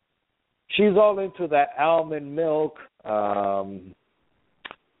 she's all into that almond milk. I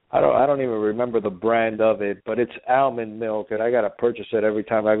don't even remember the brand of it, but it's almond milk, and I got to purchase it every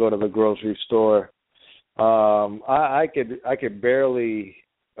time I go to the grocery store. I could barely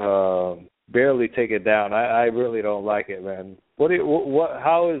take it down. I really don't like it, man.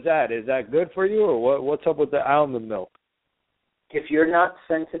 How is that? Is that good for you, or what's up with the almond milk? If you're not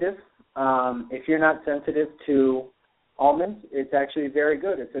sensitive to almonds, it's actually very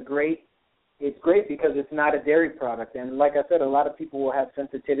good. It's great because it's not a dairy product, and like I said, a lot of people will have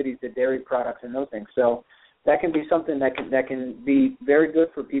sensitivities to dairy products and those things. So that can be something that can be very good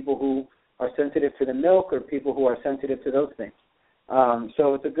for people who are sensitive to the milk or people who are sensitive to those things.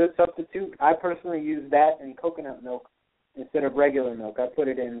 So it's a good substitute. I personally use that in coconut milk instead of regular milk. I put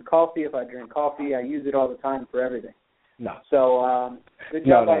it in coffee if I drink coffee. I use it all the time for everything. No. So good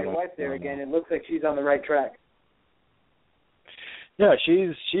job by your wife there again. It looks like she's on the right track. Yeah,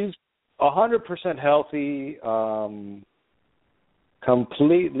 she's 100% healthy,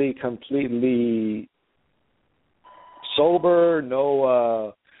 completely sober,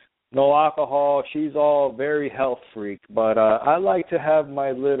 no alcohol. She's all very health freak, but I like to have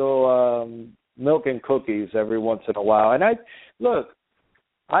my little milk and cookies every once in a while. And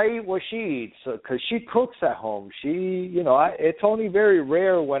I eat what she eats because she cooks at home. It's only very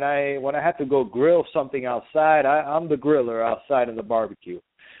rare when I have to go grill something outside. I'm the griller outside in the barbecue,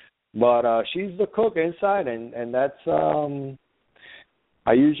 but she's the cook inside, and that's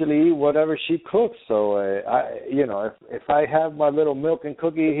I usually eat whatever she cooks. So if I have my little milk and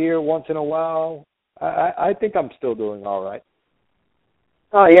cookie here once in a while, I think I'm still doing all right.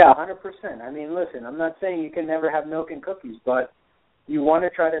 Oh yeah, 100%. I mean, listen, I'm not saying you can never have milk and cookies, but you want to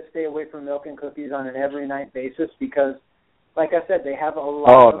try to stay away from milk and cookies on an every night basis because, like I said, they have a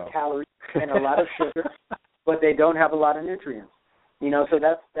lot of calories and a lot of sugar, but they don't have a lot of nutrients. So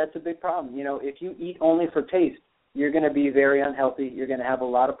that's a big problem. If you eat only for taste, you're going to be very unhealthy. You're going to have a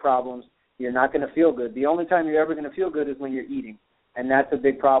lot of problems. You're not going to feel good. The only time you're ever going to feel good is when you're eating, and that's a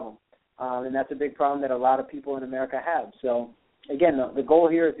big problem. And that's a big problem that a lot of people in America have. So, again, the goal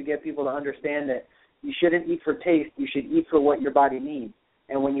here is to get people to understand that you shouldn't eat for taste. You should eat for what your body needs.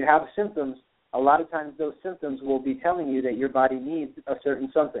 And when you have symptoms, a lot of times those symptoms will be telling you that your body needs a certain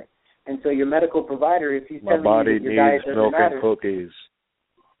something. And so your medical provider, if he's telling you that your diet doesn't matter, milk and cookies.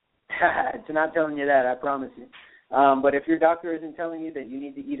 It's not telling you that, I promise you. But if your doctor isn't telling you that you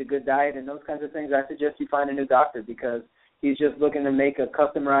need to eat a good diet and those kinds of things, I suggest you find a new doctor, because he's just looking to make a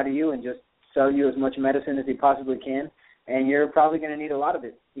customer out of you and just sell you as much medicine as he possibly can. And you're probably going to need a lot of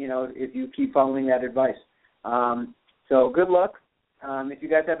it, if you keep following that advice. So good luck. If you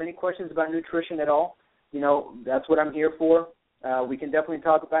guys have any questions about nutrition at all, that's what I'm here for. We can definitely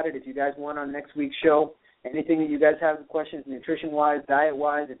talk about it if you guys want on next week's show. Anything that you guys have questions, nutrition-wise,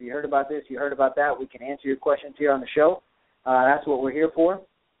 diet-wise, if you heard about this, you heard about that, we can answer your questions here on the show. That's what we're here for.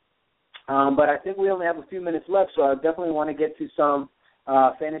 But I think we only have a few minutes left, so I definitely want to get to some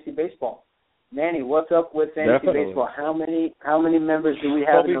fantasy baseball. Manny, what's up with fantasy baseball? How many members do we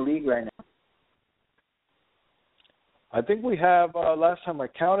have in the league right now? I think we have, last time I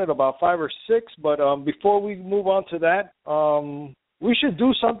counted, about 5 or 6. But before we move on to that, we should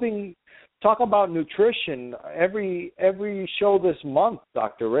do something. Talk about nutrition every show this month,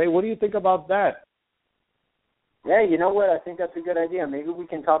 Dr. Ray. What do you think about that? Yeah, you know what? I think that's a good idea. Maybe we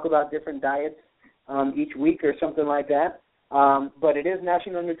can talk about different diets each week or something like that. But it is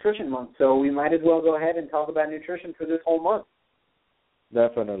National Nutrition Month, so we might as well go ahead and talk about nutrition for this whole month.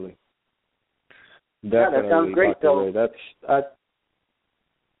 Definitely. Yeah, that sounds great. Dr. Ray.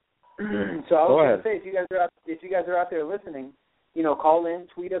 So I was going to say, if you guys are out there listening, call in,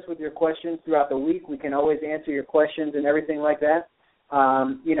 tweet us with your questions throughout the week. We can always answer your questions and everything like that.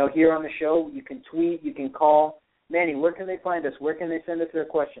 Here on the show, you can tweet, you can call. Manny, where can they find us? Where can they send us their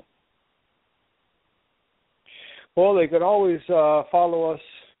questions? Well, they can always follow us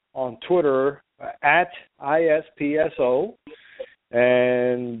on Twitter at ISPSO.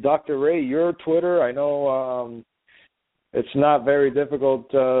 And Dr. Ray, your Twitter, I know it's not very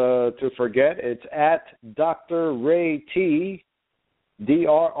difficult to forget. It's at Dr. Ray T,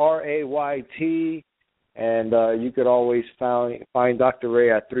 DRRAYT, and you could always find Dr.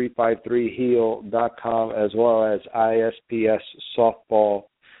 Ray at 353heal.com as well as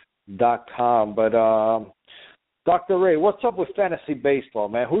ISPSsoftball.com. But Dr. Ray, what's up with fantasy baseball,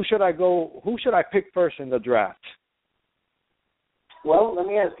 man? Who should I pick first in the draft? Well, let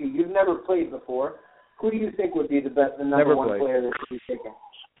me ask you. You've never played before. Who do you think would be the number one player that should be taken?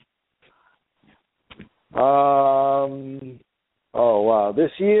 Oh, wow.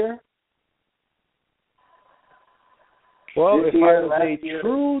 This year? Well, if I was a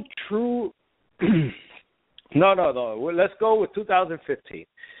true No. Let's go with 2015.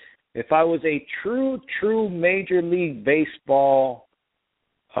 If I was a true Major League Baseball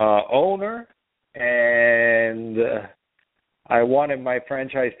owner and I wanted my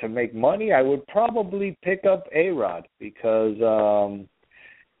franchise to make money, I would probably pick up A-Rod because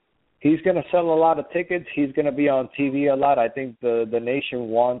he's going to sell a lot of tickets. He's going to be on TV a lot. I think the nation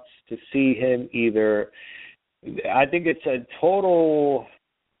wants to see him either. I think it's a total,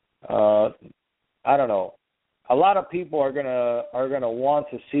 I don't know. A lot of people are gonna want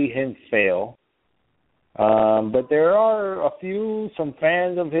to see him fail, but there are some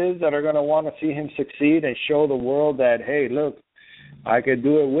fans of his that are gonna want to see him succeed and show the world that, hey, look, I could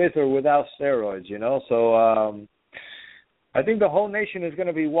do it with or without steroids, So I think the whole nation is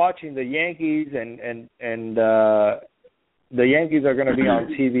gonna be watching the Yankees, and the Yankees are going to be on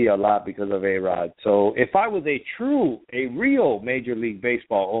TV a lot because of A-Rod. So if I was a real Major League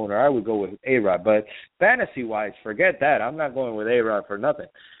Baseball owner, I would go with A-Rod. But fantasy-wise, forget that. I'm not going with A-Rod for nothing.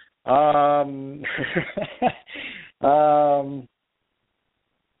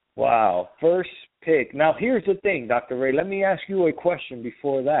 Wow, first pick. Now, here's the thing, Dr. Ray. Let me ask you a question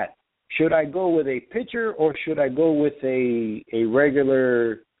before that. Should I go with a pitcher or should I go with a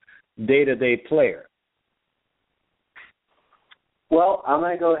regular day-to-day player? Well, I'm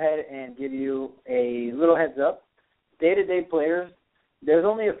going to go ahead and give you a little heads up. Day-to-day players, there's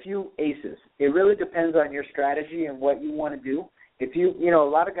only a few aces. It really depends on your strategy and what you want to do. If a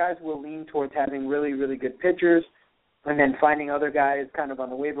lot of guys will lean towards having really, really good pitchers and then finding other guys kind of on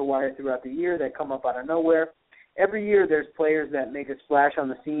the waiver wire throughout the year that come up out of nowhere. Every year there's players that make a splash on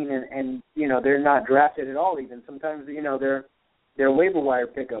the scene and they're not drafted at all even. Sometimes, they're waiver wire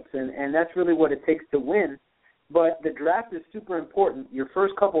pickups, and that's really what it takes to win. But the draft is super important. Your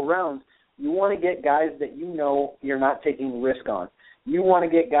first couple rounds, you want to get guys that you're not taking risk on. You want to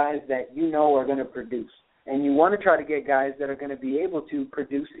get guys that are going to produce. And you want to try to get guys that are going to be able to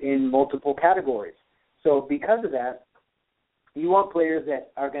produce in multiple categories. So because of that, you want players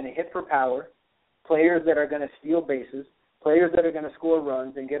that are going to hit for power, players that are going to steal bases, players that are going to score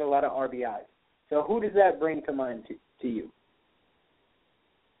runs and get a lot of RBIs. So who does that bring to mind to you?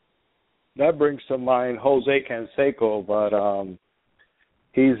 That brings to mind Jose Canseco, but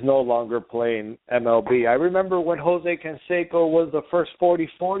he's no longer playing MLB. I remember when Jose Canseco was the first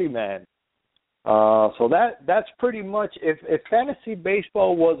 40-40 man. So that's pretty much, if fantasy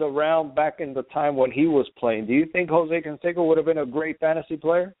baseball was around back in the time when he was playing, do you think Jose Canseco would have been a great fantasy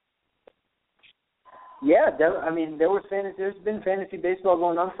player? Yeah, I mean, there's been fantasy baseball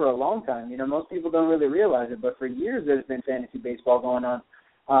going on for a long time. You know, most people don't really realize it, but for years there's been fantasy baseball going on.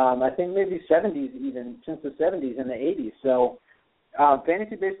 I think maybe 70s even, since the 70s and the 80s. So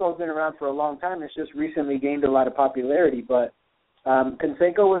fantasy baseball has been around for a long time. It's just recently gained a lot of popularity. But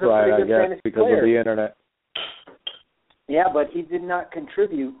Canseco was a pretty good fantasy because player. Of the internet. Yeah, but he did not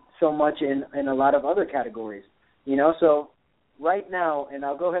contribute so much in a lot of other categories. You know, so right now, and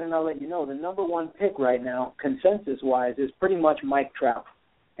I'll go ahead and I'll let you know, the number one pick right now, consensus-wise, is pretty much Mike Trout.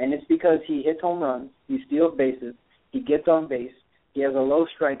 And it's because he hits home runs, he steals bases, he gets on base, he has a low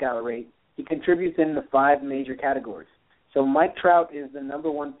strikeout rate, he contributes in the 5 major categories. So Mike Trout is the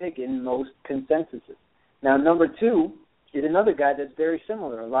number one pick in most consensuses. Now, number 2 is another guy that's very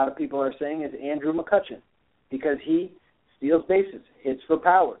similar. A lot of people are saying is Andrew McCutchen, because he steals bases, hits for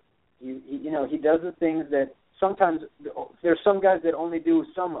power. He does the things that sometimes there's some guys that only do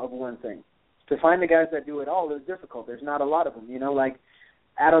some of one thing. To find the guys that do it all is difficult. There's not a lot of them. You know, like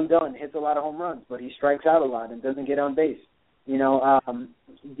Adam Dunn hits a lot of home runs, but he strikes out a lot and doesn't get on base. You know,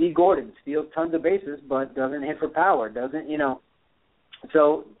 D. Gordon steals tons of bases, but doesn't hit for power.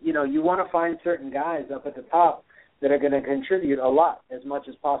 So, you want to find certain guys up at the top that are going to contribute a lot, as much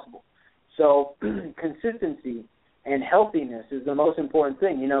as possible. So consistency and healthiness is the most important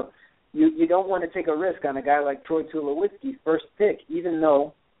thing. You know, you don't want to take a risk on a guy like Troy Tulowitzki, first pick, even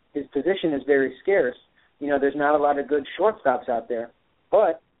though his position is very scarce. You know, there's not a lot of good shortstops out there.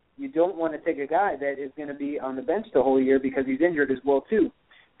 But you don't want to take a guy that is going to be on the bench the whole year because he's injured as well, too.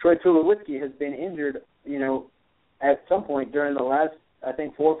 Troy Tulowitzki has been injured, at some point during the last, I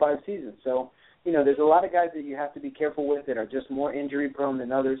think, 4 or 5 seasons. So, there's a lot of guys that you have to be careful with that are just more injury-prone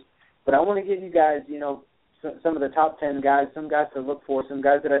than others. But I want to give you guys, some of the top 10 guys, some guys to look for, some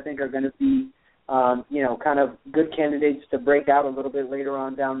guys that I think are going to be, kind of good candidates to break out a little bit later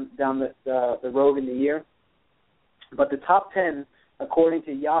on down the road in the year. But the top 10, according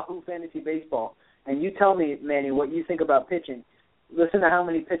to Yahoo Fantasy Baseball, and you tell me, Manny, what you think about pitching. Listen to how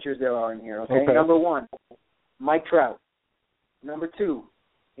many pitchers there are in here, okay? Number 1, Mike Trout. Number 2,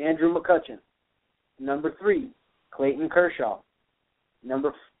 Andrew McCutchen. Number 3, Clayton Kershaw.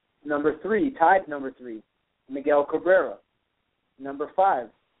 Number 3, tied number 3, Miguel Cabrera. Number 5,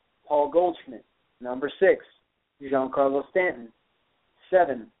 Paul Goldschmidt. Number 6, Giancarlo Stanton.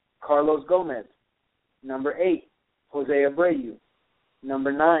 7, Carlos Gomez. Number 8, Jose Abreu.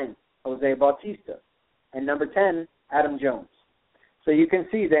 Number 9, Jose Bautista. And number 10, Adam Jones. So you can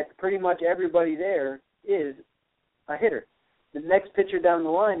see that pretty much everybody there is a hitter. The next pitcher down the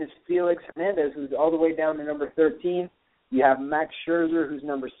line is Felix Hernandez, who's all the way down to number 13. You have Max Scherzer, who's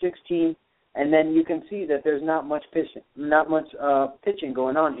number 16. And then you can see that there's not much pitching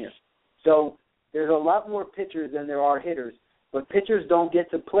going on here. So there's a lot more pitchers than there are hitters. But pitchers don't get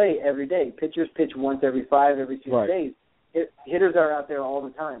to play every day. Pitchers pitch once every 5, every 6 days. Hitters are out there all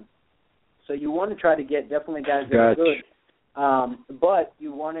the time. So you want to try to get definitely guys that are good. But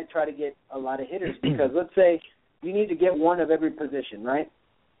you want to try to get a lot of hitters because let's say you need to get one of every position, right?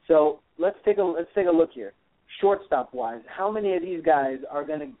 So let's take a look here. Shortstop-wise, how many of these guys are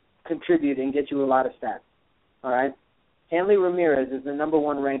going to contribute and get you a lot of stats? All right? Hanley Ramirez is the number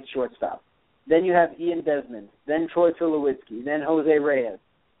 1 ranked shortstop. Then you have Ian Desmond, then Troy Tulowitzki, then Jose Reyes.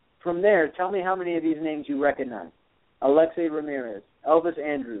 From there, tell me how many of these names you recognize. Alexei Ramirez, Elvis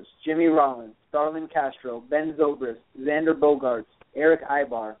Andrus, Jimmy Rollins, Starlin Castro, Ben Zobrist, Xander Bogaerts, Eric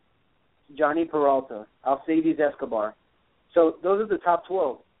Ibar, Johnny Peralta, Alcides Escobar. So those are the top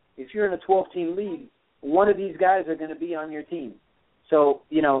 12. If you're in a 12-team league, one of these guys are going to be on your team. So,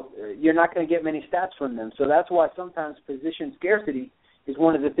 you're not going to get many stats from them. So that's why sometimes position scarcity is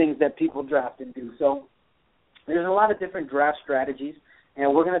one of the things that people draft and do. So there's a lot of different draft strategies,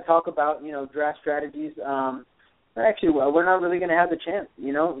 and we're going to talk about, draft strategies. Actually, we're not really going to have the chance,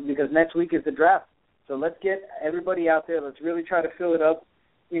 because next week is the draft. So let's get everybody out there. Let's really try to fill it up.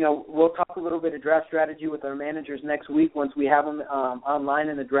 We'll talk a little bit of draft strategy with our managers next week once we have them online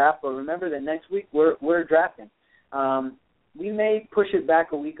in the draft. But remember that next week we're drafting. We may push it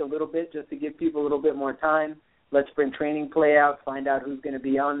back a week a little bit just to give people a little bit more time. Let spring training play out, find out who's going to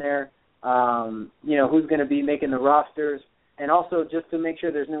be on there, who's going to be making the rosters, and also just to make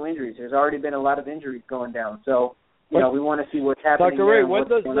sure there's no injuries. There's already been a lot of injuries going down. So, we want to see what's happening. Dr. Ray, when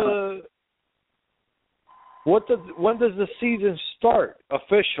does When does the season start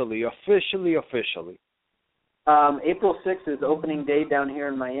officially? April 6th is opening day down here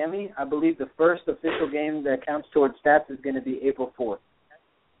in Miami. I believe the first official game that counts towards stats is going to be April 4th.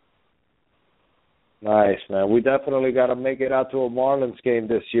 Nice, man. We definitely got to make it out to a Marlins game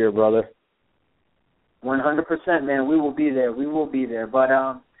this year, brother. 100%, man. We will be there. But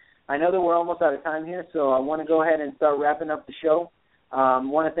I know that we're almost out of time here, so I want to go ahead and start wrapping up the show.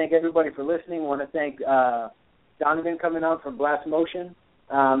 Want to thank everybody for listening. Want to thank Donovan coming on from Blast Motion.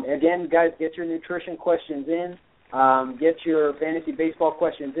 Again, guys, get your nutrition questions in. Get your fantasy baseball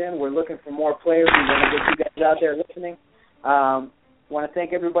questions in. We're looking for more players. We want to get you guys out there listening. Want to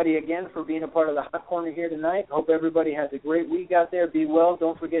thank everybody again for being a part of the Hot Corner here tonight. Hope everybody has a great week out there. Be well.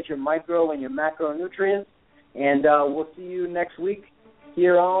 Don't forget your micro and your macronutrients. And we'll see you next week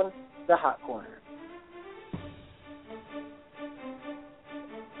here on the Hot Corner.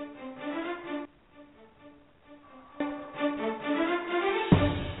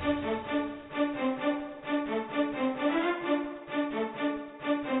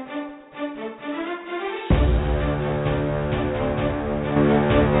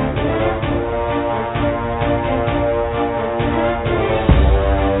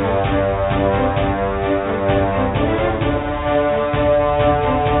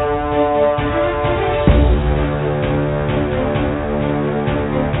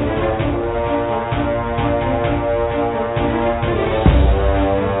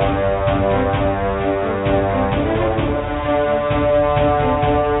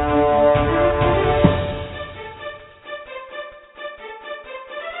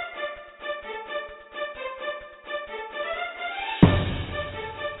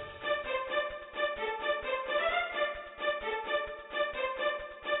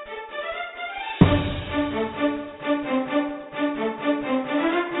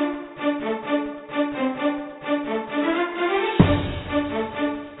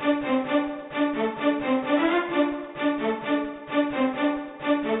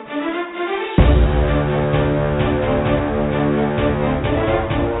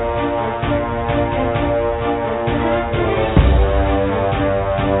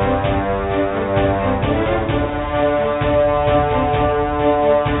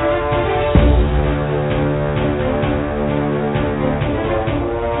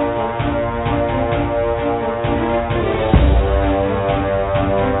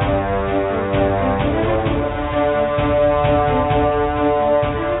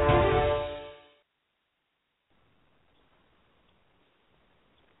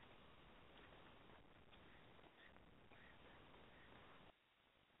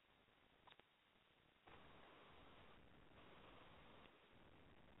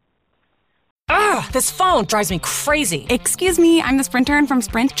 This phone drives me crazy. Excuse me, I'm the Sprint intern from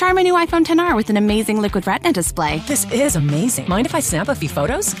Sprint. Try my new iPhone XR with an amazing liquid retina display. This is amazing. Mind if I snap a few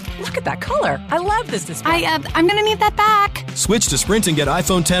photos? Look at that color. I love this display. I'm gonna need that back. Switch to Sprint and get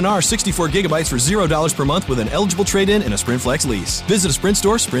iPhone XR 64 gigabytes for $0 per month with an eligible trade-in and a Sprint Flex lease. Visit a Sprint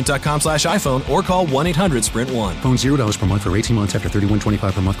store, sprint.com/iPhone, or call 1-800-SPRINT1. Phone $0 per month for 18 months after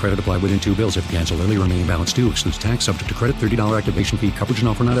 $31.25 per month. Credit applied within 2 bills. If cancel early, remaining balance due. Excludes tax. Subject to credit. $30 activation fee. Coverage and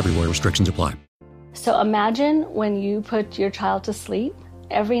offer not everywhere. Restrictions apply. So imagine when you put your child to sleep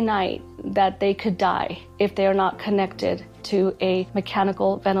every night that they could die if they are not connected to a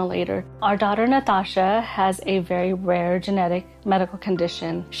mechanical ventilator. Our daughter Natasha has a very rare genetic medical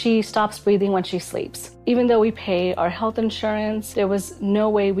condition. She stops breathing when she sleeps. Even though we pay our health insurance, there was no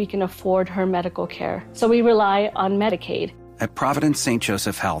way we can afford her medical care. So we rely on Medicaid. At Providence St.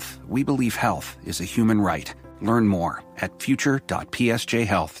 Joseph Health, we believe health is a human right. Learn more at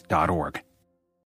future.psjhealth.org.